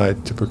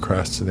decide to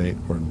procrastinate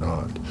or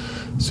not.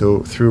 So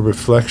through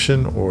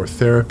reflection or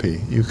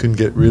therapy, you can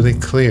get really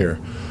clear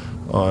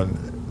on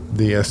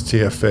the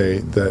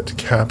STFA that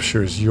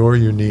captures your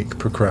unique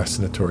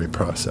procrastinatory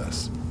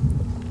process.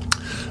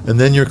 And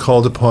then you're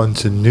called upon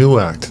to new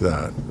act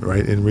that,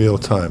 right, in real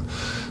time.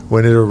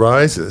 When it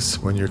arises,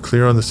 when you're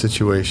clear on the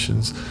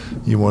situations,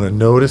 you want to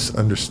notice,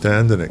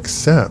 understand, and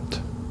accept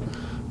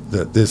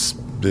that this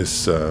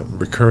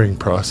recurring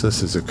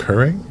process is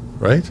occurring,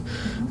 right?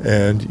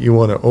 And you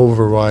want to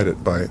override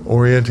it by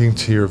orienting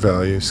to your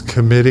values,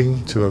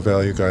 committing to a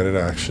value-guided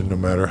action, no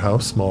matter how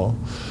small,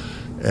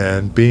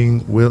 and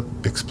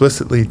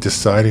explicitly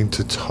deciding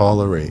to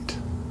tolerate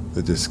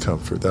the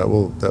discomfort. That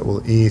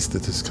will ease the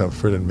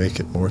discomfort and make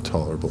it more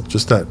tolerable.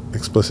 Just that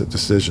explicit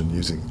decision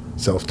using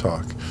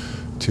self-talk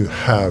to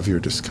have your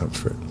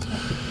discomfort.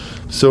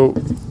 So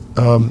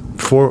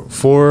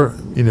for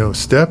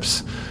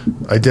steps,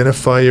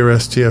 identify your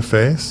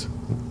STFAs,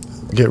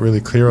 get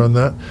really clear on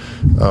that.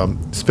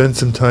 Spend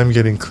some time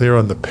getting clear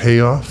on the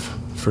payoff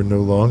for no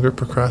longer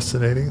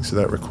procrastinating. So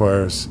that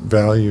requires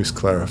values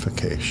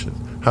clarification.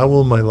 How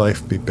will my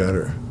life be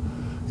better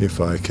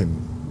if I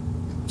can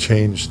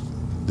change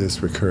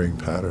this recurring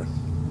pattern?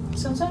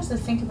 Sometimes I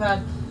think about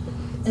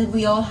that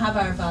we all have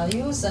our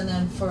values, and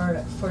then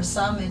for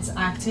some it's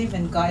active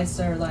and guides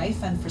their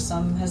life, and for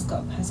some has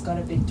got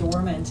a bit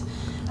dormant.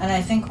 And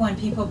I think when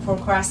people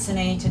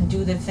procrastinate and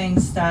do the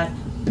things that,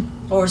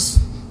 or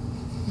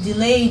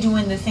delay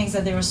doing the things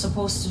that they were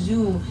supposed to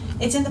do,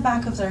 it's in the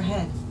back of their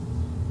head.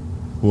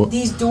 Well,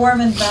 these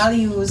dormant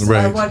values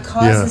are what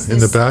causes this. In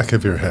the back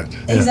of your head.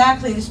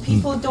 Exactly. These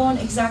people don't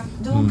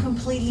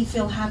completely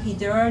feel happy.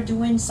 They are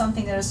doing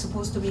something that is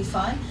supposed to be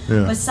fun,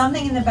 but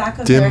something in the back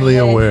of their head. Dimly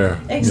aware.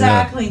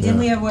 Exactly,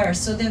 dimly aware.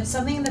 So then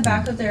something in the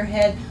back of their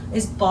head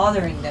is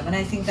bothering them, and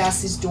I think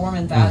that's these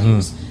dormant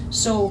values.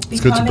 So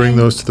it's good to bring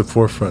those to the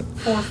forefront.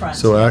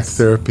 So ACT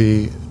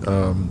therapy,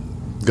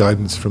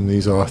 guidance from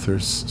these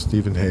authors,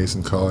 Stephen Hayes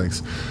and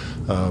colleagues,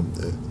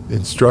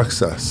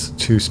 instructs us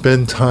to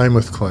spend time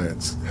with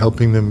clients,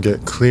 helping them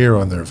get clear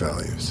on their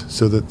values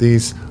so that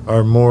these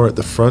are more at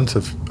the front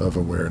of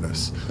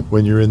awareness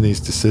when you're in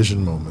these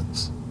decision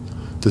moments,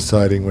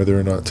 deciding whether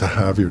or not to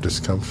have your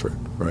discomfort,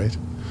 right?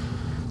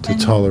 To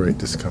tolerate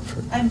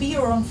discomfort. And be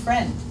your own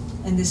friend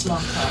in this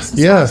long process.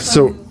 Yeah,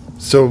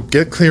 so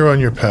get clear on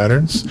your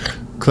patterns,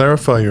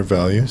 clarify your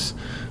values,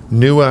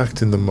 new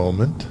act in the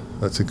moment.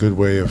 That's a good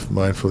way of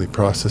mindfully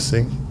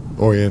processing,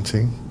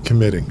 orienting,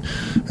 committing.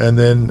 And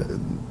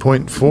then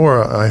point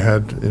 4 I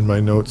had in my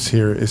notes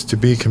here is to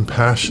be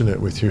compassionate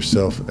with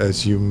yourself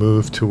as you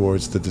move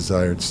towards the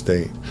desired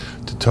state.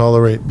 To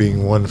tolerate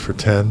being 1 for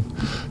 10,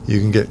 you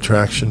can get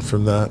traction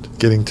from that.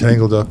 Getting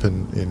tangled up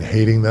in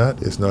hating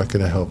that is not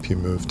going to help you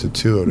move to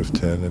 2 out of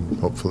 10 and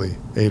hopefully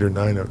 8 or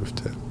 9 out of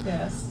 10.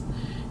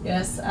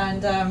 Yes,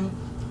 and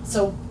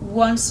so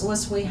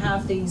once we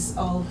have these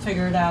all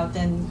figured out,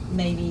 then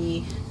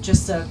maybe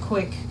just a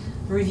quick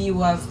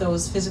review of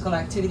those physical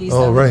activities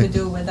we could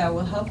do that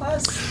will help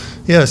us.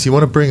 Yes, you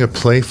want to bring a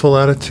playful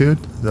attitude.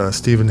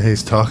 Stephen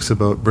Hayes talks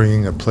about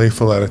bringing a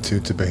playful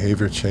attitude to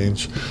behavior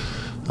change.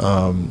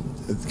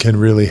 It can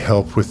really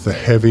help with the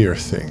heavier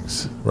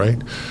things,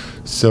 right?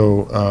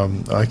 So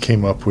I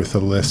came up with a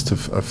list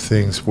of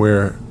things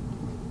where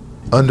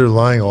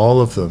underlying all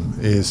of them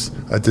is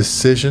a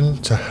decision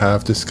to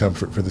have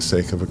discomfort for the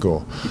sake of a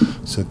goal.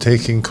 So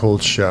taking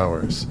cold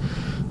showers,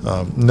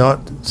 not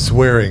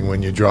swearing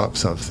when you drop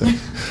something.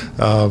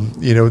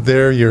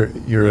 There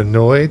you're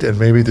annoyed, and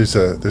maybe there's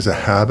a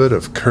habit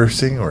of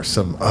cursing or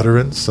some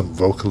utterance, some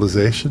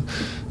vocalization.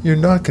 You're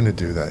not going to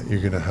do that.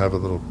 You're going to have a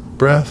little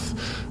breath,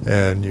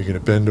 and you're going to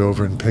bend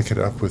over and pick it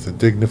up with a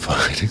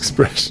dignified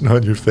expression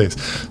on your face.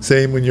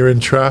 Same when you're in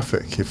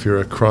traffic. If you're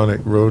a chronic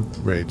road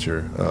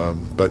rager,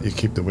 but you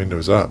keep the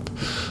windows up,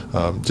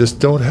 just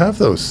don't have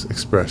those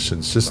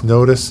expressions. Just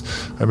notice.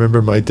 I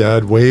remember my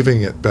dad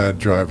waving at bad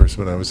drivers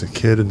when I was a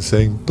kid and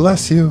saying,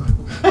 "Bless you,"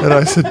 and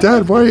I said,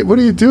 "Dad, what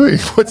are you doing?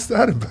 What's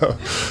that about?"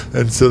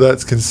 And so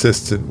that's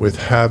consistent with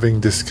having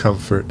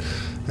discomfort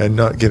and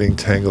not getting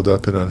tangled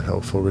up in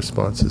unhelpful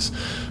responses.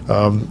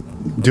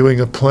 Doing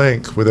a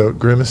plank without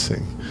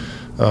grimacing.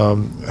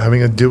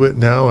 Having a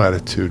do-it-now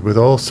attitude with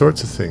all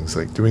sorts of things,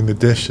 like doing the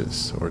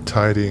dishes or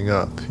tidying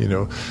up,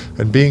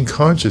 and being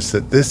conscious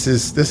that this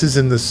is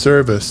in the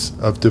service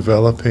of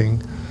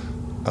developing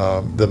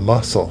the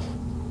muscle,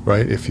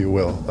 right, if you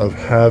will, of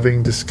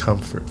having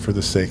discomfort for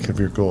the sake of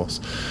your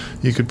goals.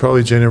 You could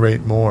probably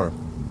generate more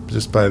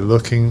just by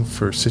looking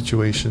for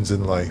situations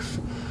in life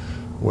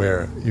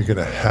where you're going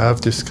to have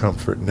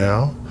discomfort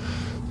now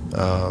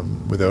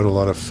without a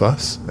lot of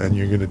fuss, and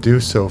you're going to do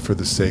so for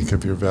the sake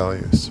of your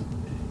values.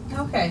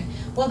 Okay.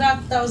 Well,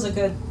 that was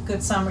a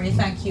good summary.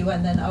 Thank you.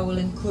 And then I will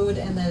include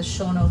in the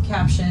show note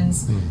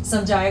captions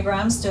some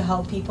diagrams to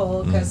help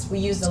people, because we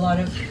used a lot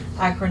of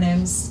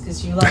acronyms,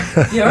 because you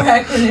love your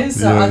acronyms,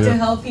 so to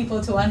help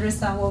people to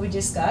understand what we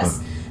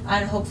discussed.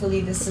 And hopefully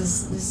this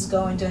is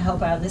going to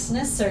help our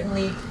listeners.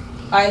 Certainly,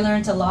 I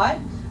learned a lot.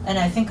 And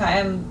I think I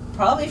am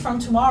probably from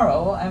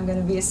tomorrow, I'm going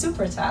to be a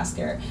super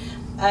tasker.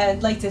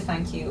 I'd like to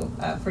thank you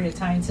for your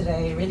time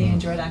today. Really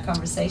enjoyed our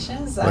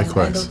conversations.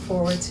 Likewise. And I look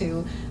forward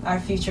to our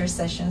future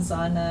sessions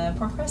on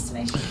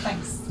procrastination.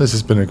 Thanks. This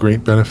has been a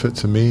great benefit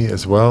to me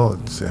as well.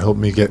 It's helped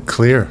me get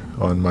clear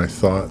on my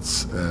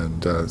thoughts,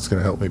 and it's going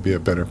to help me be a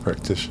better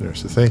practitioner.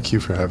 So thank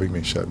you for having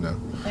me, Shabnam.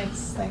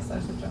 Thanks,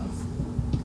 Dr.